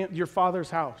your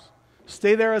father's house.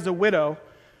 Stay there as a widow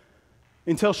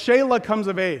until Shelah comes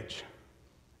of age.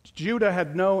 Judah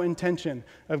had no intention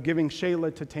of giving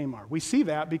Shelah to Tamar. We see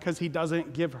that because he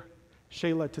doesn't give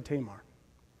Shelah to Tamar.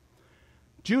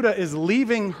 Judah is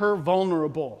leaving her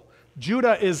vulnerable.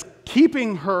 Judah is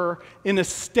keeping her in a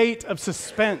state of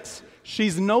suspense.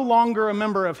 She's no longer a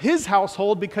member of his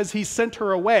household because he sent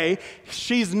her away.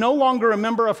 She's no longer a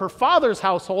member of her father's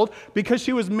household because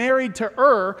she was married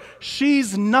to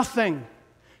She's nothing.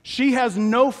 She has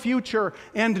no future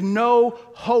and no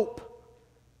hope.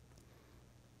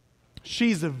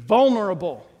 She's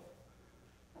vulnerable.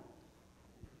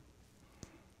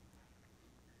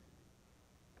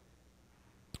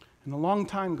 And a long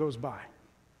time goes by.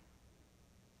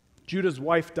 Judah's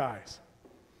wife dies.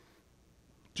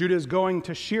 Judah is going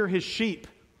to shear his sheep.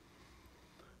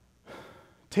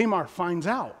 Tamar finds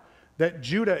out that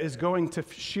Judah is going to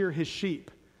shear his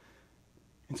sheep.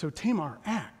 And so Tamar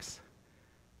acts.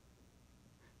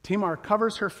 Tamar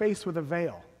covers her face with a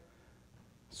veil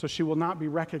so she will not be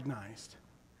recognized.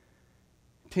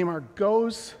 Tamar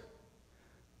goes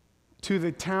to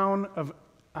the town of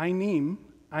Ain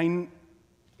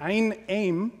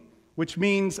Aim, which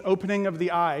means opening of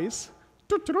the eyes.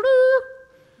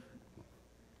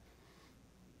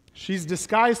 She's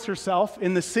disguised herself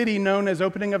in the city known as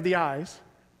Opening of the Eyes,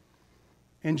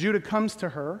 and Judah comes to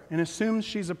her and assumes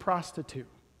she's a prostitute.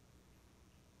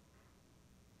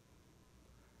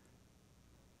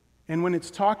 And when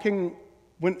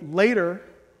later,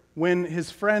 when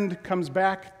his friend comes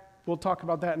back, we'll talk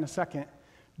about that in a second,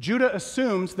 Judah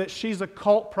assumes that she's a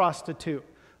cult prostitute,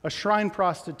 a shrine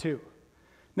prostitute.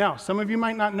 Now, some of you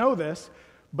might not know this,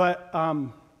 but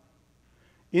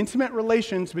intimate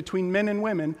relations between men and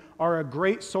women are a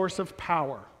great source of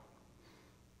power.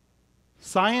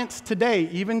 Science today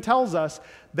even tells us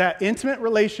that intimate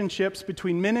relationships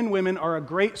between men and women are a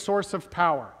great source of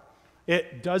power.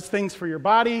 It does things for your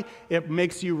body, it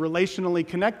makes you relationally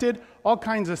connected, all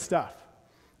kinds of stuff.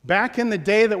 Back in the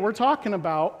day that we're talking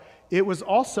about, it was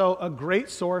also a great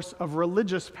source of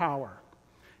religious power.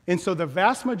 And so the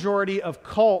vast majority of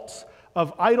cults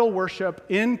of idol worship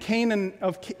in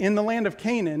the land of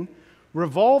Canaan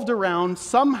revolved around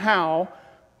somehow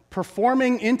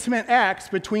performing intimate acts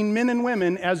between men and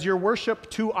women as your worship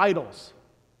to idols.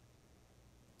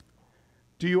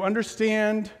 Do you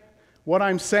understand what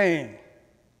I'm saying?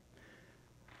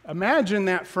 Imagine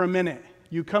that for a minute.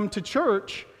 You come to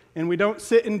church and we don't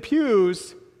sit in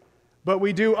pews, but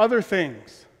we do other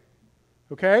things.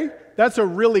 Okay? That's a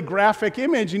really graphic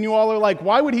image, and you all are like,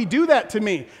 why would he do that to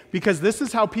me? Because this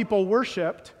is how people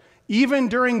worshiped, even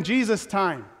during Jesus'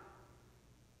 time.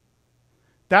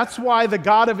 That's why the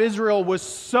God of Israel was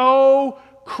so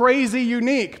crazy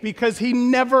unique, because he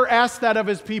never asked that of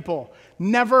his people.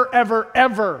 Never, ever,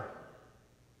 ever.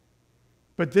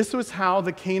 But this was how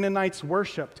the Canaanites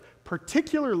worshiped,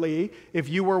 particularly if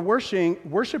you were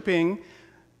worshiping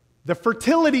the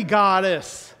fertility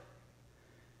goddess.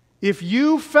 If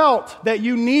you felt that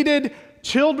you needed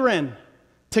children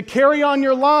to carry on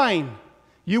your line,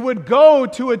 you would go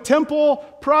to a temple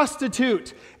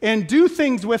prostitute and do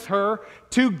things with her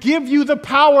to give you the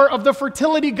power of the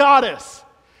fertility goddess.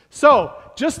 So,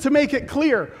 just to make it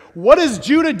clear, what is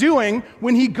Judah doing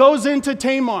when he goes into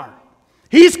Tamar?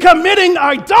 He's committing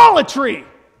idolatry.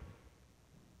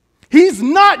 He's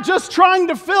not just trying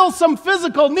to fill some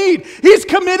physical need. He's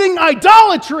committing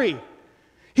idolatry.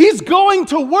 He's going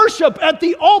to worship at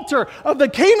the altar of the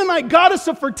Canaanite goddess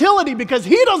of fertility because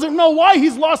he doesn't know why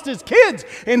he's lost his kids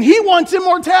and he wants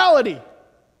immortality.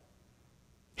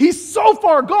 He's so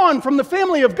far gone from the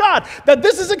family of God that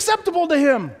this is acceptable to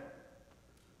him.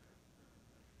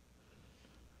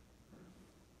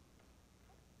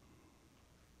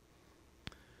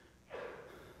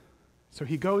 So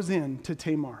he goes in to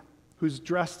Tamar, who's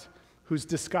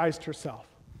disguised herself.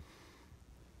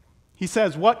 He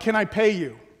says, "What can I pay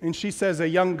you?" And she says, "A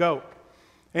young goat."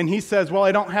 And he says, "Well,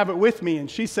 I don't have it with me." And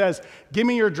she says, "Give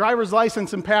me your driver's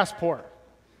license and passport."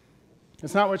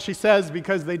 That's not what she says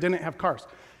because they didn't have cars.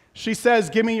 She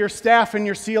says, "Give me your staff and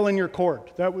your seal and your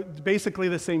cord." That was basically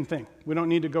the same thing. We don't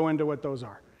need to go into what those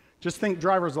are. Just think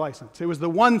driver's license. It was the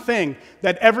one thing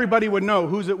that everybody would know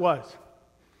whose it was.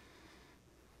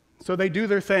 So they do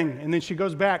their thing, and then she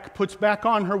goes back, puts back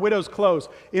on her widow's clothes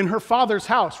in her father's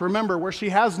house, remember, where she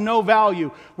has no value,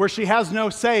 where she has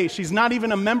no say. She's not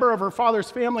even a member of her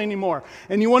father's family anymore.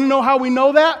 And you want to know how we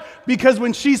know that? Because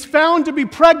when she's found to be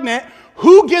pregnant,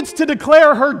 who gets to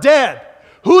declare her dead?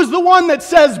 Who's the one that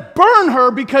says, burn her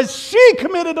because she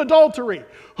committed adultery?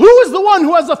 Who is the one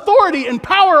who has authority and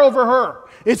power over her?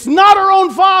 It's not her own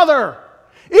father.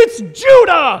 It's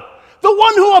Judah. The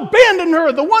one who abandoned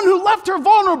her, the one who left her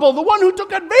vulnerable, the one who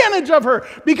took advantage of her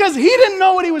because he didn't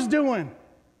know what he was doing.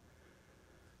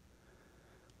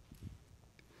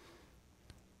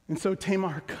 And so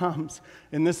Tamar comes,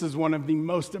 and this is one of the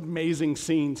most amazing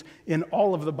scenes in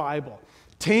all of the Bible.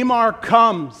 Tamar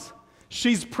comes.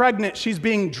 She's pregnant. She's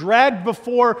being dragged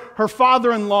before her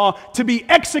father-in-law to be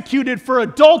executed for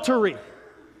adultery.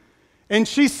 And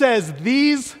she says,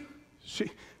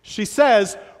 she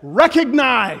says,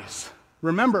 recognize.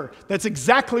 Remember, that's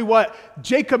exactly what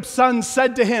Jacob's sons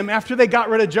said to him after they got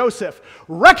rid of Joseph.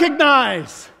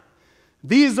 Recognize.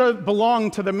 These belong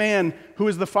to the man who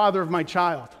is the father of my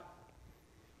child.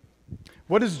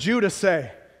 What does Judah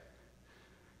say?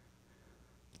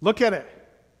 Look at it.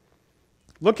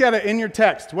 Look at it in your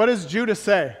text. What does Judah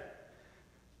say?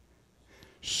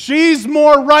 She's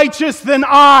more righteous than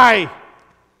I.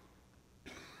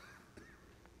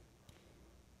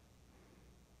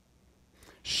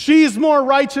 She's more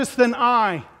righteous than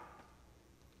I.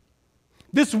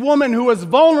 This woman who was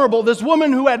vulnerable, this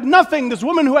woman who had nothing, this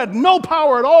woman who had no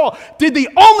power at all, did the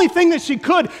only thing that she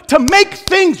could to make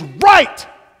things right.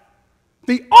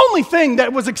 The only thing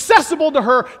that was accessible to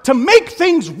her to make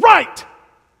things right.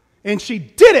 And she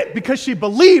did it because she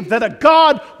believed that a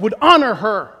God would honor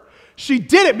her. She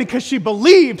did it because she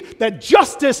believed that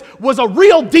justice was a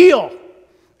real deal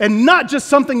and not just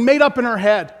something made up in her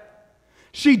head.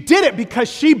 She did it because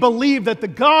she believed that the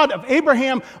God of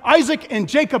Abraham, Isaac, and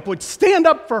Jacob would stand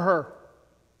up for her.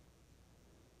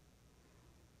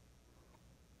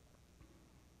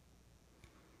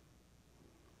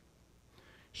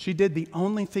 She did the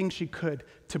only thing she could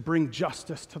to bring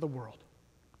justice to the world.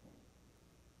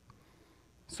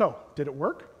 So, did it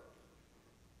work?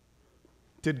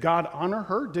 Did God honor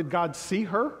her? Did God see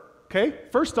her? Okay,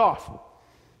 first off,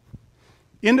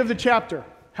 end of the chapter.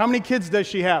 How many kids does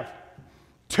she have?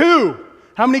 2.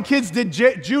 How many kids did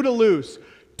Judah lose?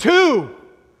 2.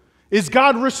 Is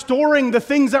God restoring the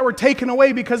things that were taken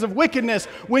away because of wickedness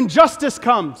when justice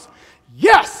comes?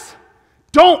 Yes.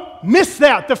 Don't miss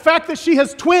that. The fact that she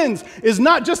has twins is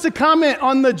not just a comment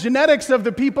on the genetics of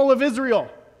the people of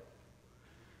Israel.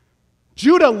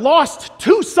 Judah lost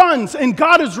 2 sons, and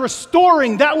God is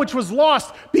restoring that which was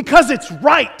lost because it's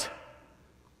right.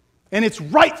 And it's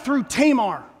right through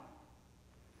Tamar.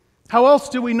 How else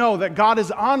do we know that God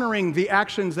is honoring the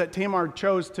actions that Tamar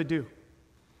chose to do?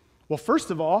 Well,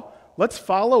 first of all, let's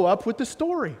follow up with the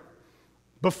story.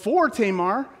 Before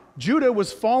Tamar, Judah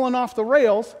was falling off the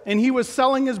rails, and he was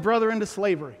selling his brother into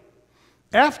slavery.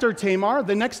 After Tamar,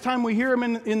 the next time we hear him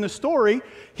in the story,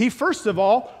 he first of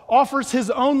all offers his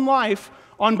own life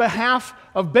on behalf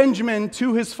of Benjamin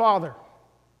to his father.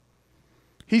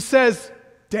 He says,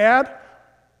 Dad,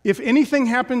 if anything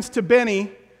happens to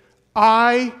Benny,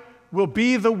 I will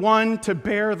be the one to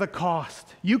bear the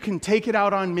cost. You can take it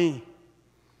out on me.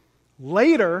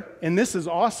 Later, and this is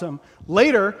awesome,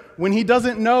 later, when he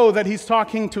doesn't know that he's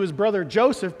talking to his brother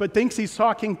Joseph, but thinks he's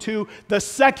talking to the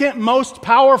second most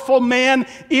powerful man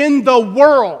in the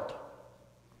world,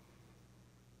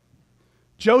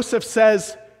 Joseph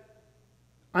says,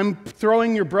 I'm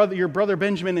throwing your brother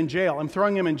Benjamin in jail. I'm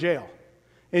throwing him in jail.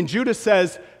 And Judah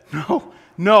says,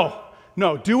 no,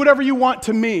 do whatever you want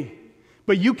to me,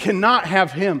 but you cannot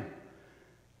have him.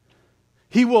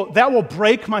 That will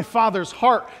break my father's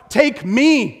heart. Take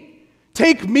me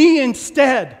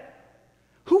instead.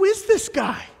 Who is this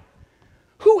guy?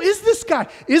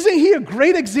 Isn't he a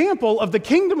great example of the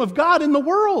kingdom of God in the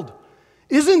world?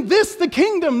 Isn't this the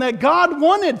kingdom that God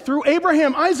wanted through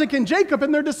Abraham, Isaac, and Jacob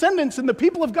and their descendants and the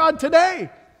people of God today?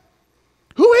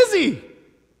 Who is he?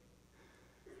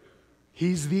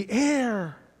 He's the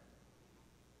heir.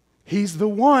 He's the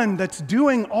one that's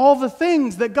doing all the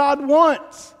things that God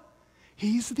wants.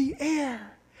 He's the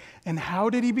heir. And how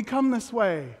did he become this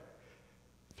way?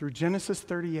 Through Genesis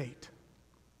 38.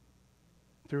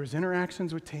 Through his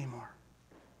interactions with Tamar.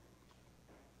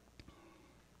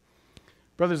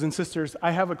 Brothers and sisters,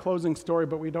 I have a closing story,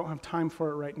 but we don't have time for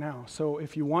it right now. So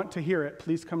if you want to hear it,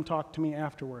 please come talk to me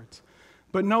afterwards.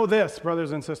 But know this,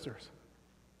 brothers and sisters.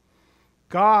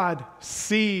 God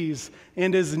sees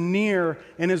and is near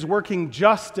and is working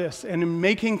justice and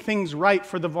making things right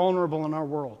for the vulnerable in our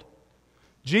world.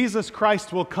 Jesus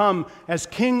Christ will come as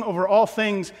King over all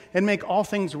things and make all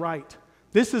things right.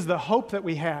 This is the hope that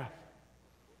we have.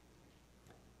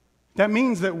 That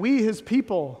means that we, his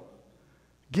people,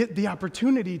 get the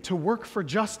opportunity to work for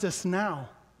justice now.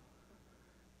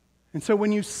 And so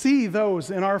when you see those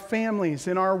in our families,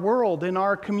 in our world, in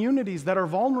our communities that are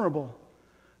vulnerable,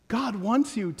 God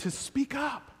wants you to speak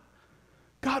up.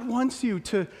 God wants you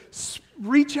to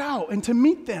reach out and to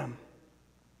meet them.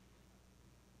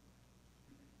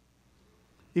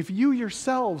 If you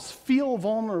yourselves feel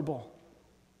vulnerable,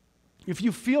 if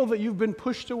you feel that you've been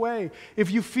pushed away, if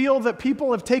you feel that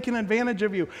people have taken advantage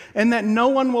of you and that no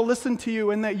one will listen to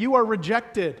you and that you are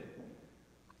rejected,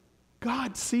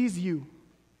 God sees you.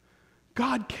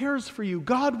 God cares for you.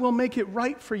 God will make it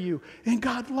right for you. And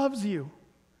God loves you.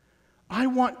 I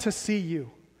want to see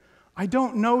you. I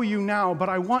don't know you now, but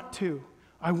I want to.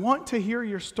 I want to hear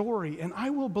your story, and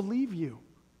I will believe you.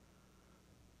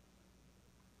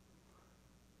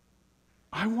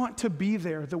 I want to be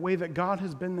there the way that God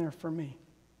has been there for me.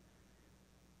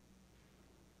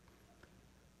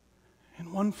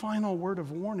 And one final word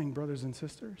of warning, brothers and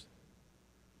sisters.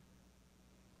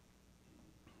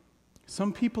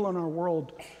 Some people in our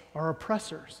world are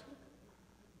oppressors.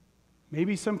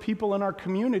 Maybe some people in our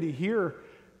community here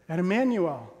at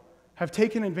Emmanuel have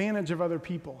taken advantage of other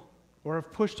people or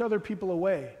have pushed other people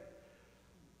away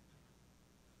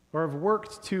or have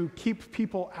worked to keep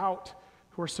people out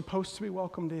who are supposed to be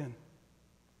welcomed in.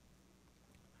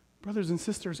 Brothers and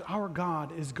sisters, our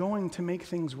God is going to make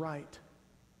things right.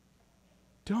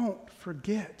 Don't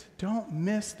forget, don't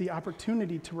miss the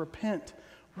opportunity to repent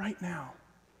right now.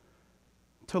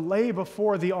 To lay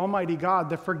before the Almighty God,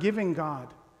 the forgiving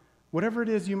God, whatever it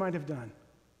is you might have done.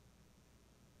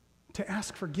 To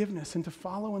ask forgiveness and to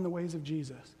follow in the ways of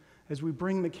Jesus as we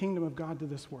bring the kingdom of God to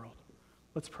this world.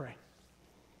 Let's pray.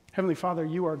 Heavenly Father,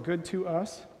 you are good to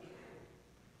us,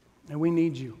 and we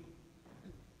need you.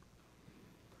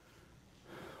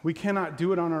 We cannot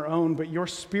do it on our own, but your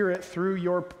Spirit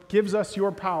gives us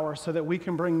your power so that we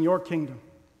can bring your kingdom.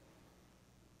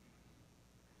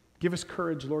 Give us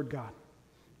courage, Lord God.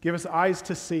 Give us eyes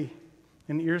to see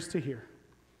and ears to hear.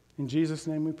 In Jesus'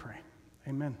 name we pray.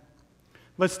 Amen.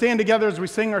 Let's stand together as we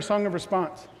sing our song of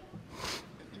response.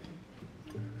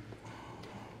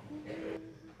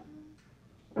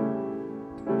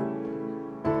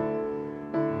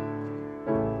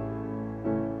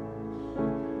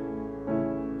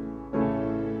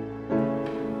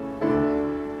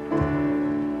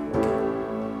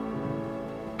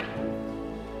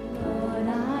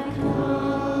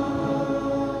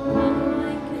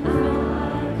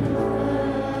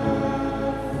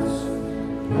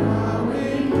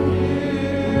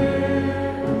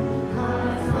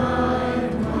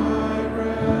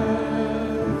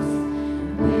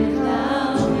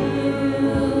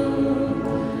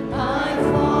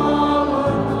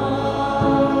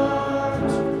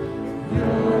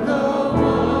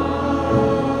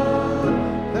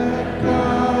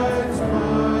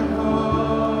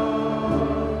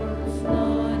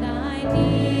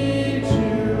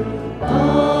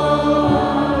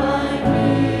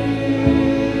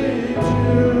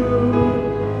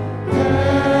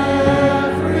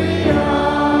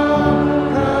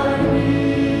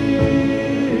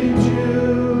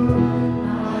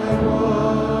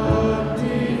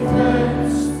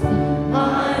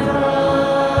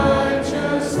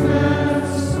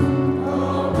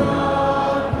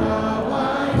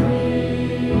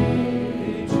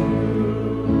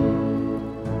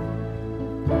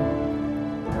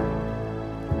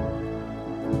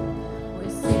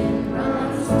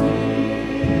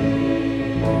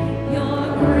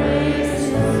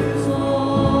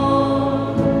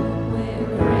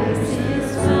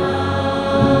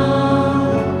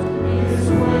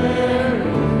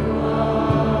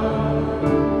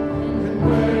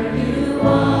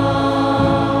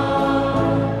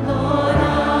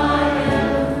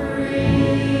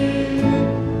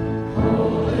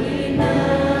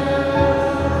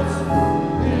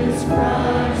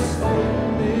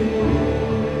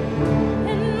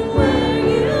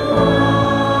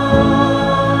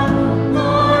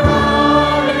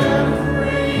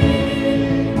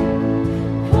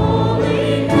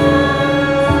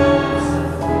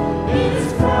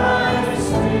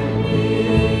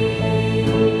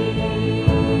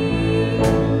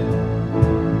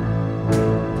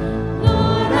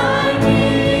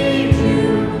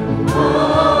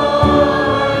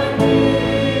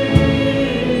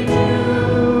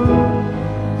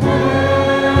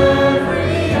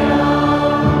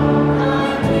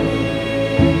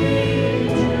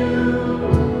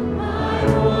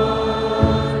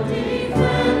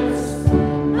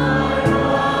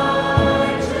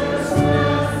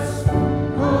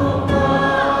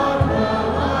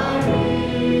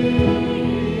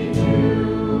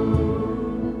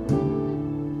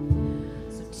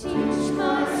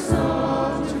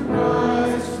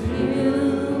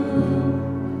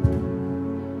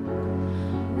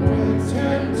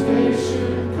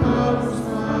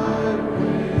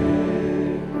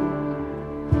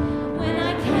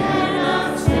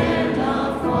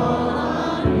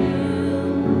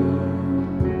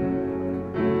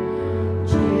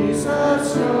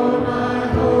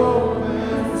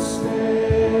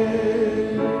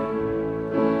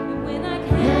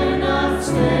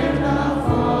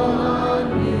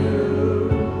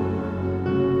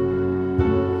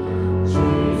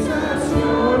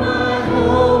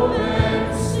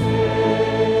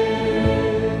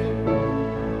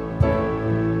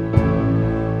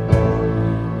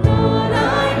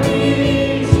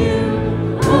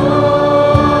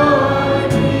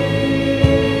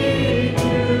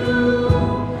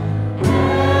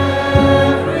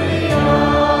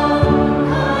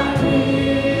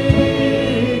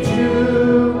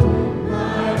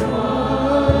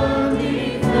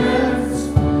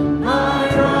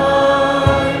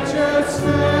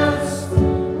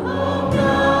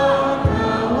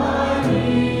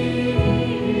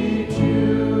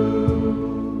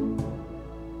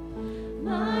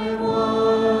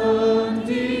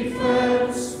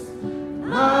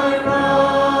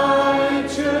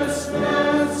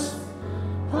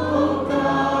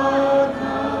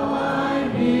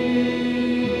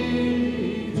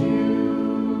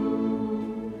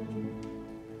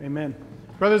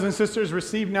 Brothers and sisters,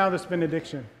 receive now this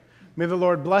benediction. May the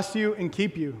Lord bless you and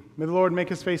keep you. May the Lord make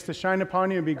his face to shine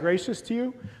upon you and be gracious to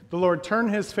you. The Lord turn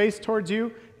his face towards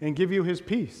you and give you his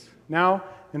peace, now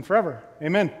and forever.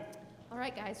 Amen. All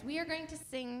right, guys, we are going to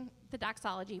sing the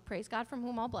doxology, Praise God from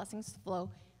whom all blessings flow,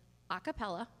 a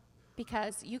cappella,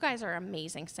 because you guys are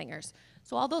amazing singers.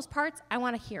 So all those parts, I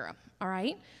want to hear them, all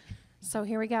right? So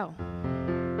here we go.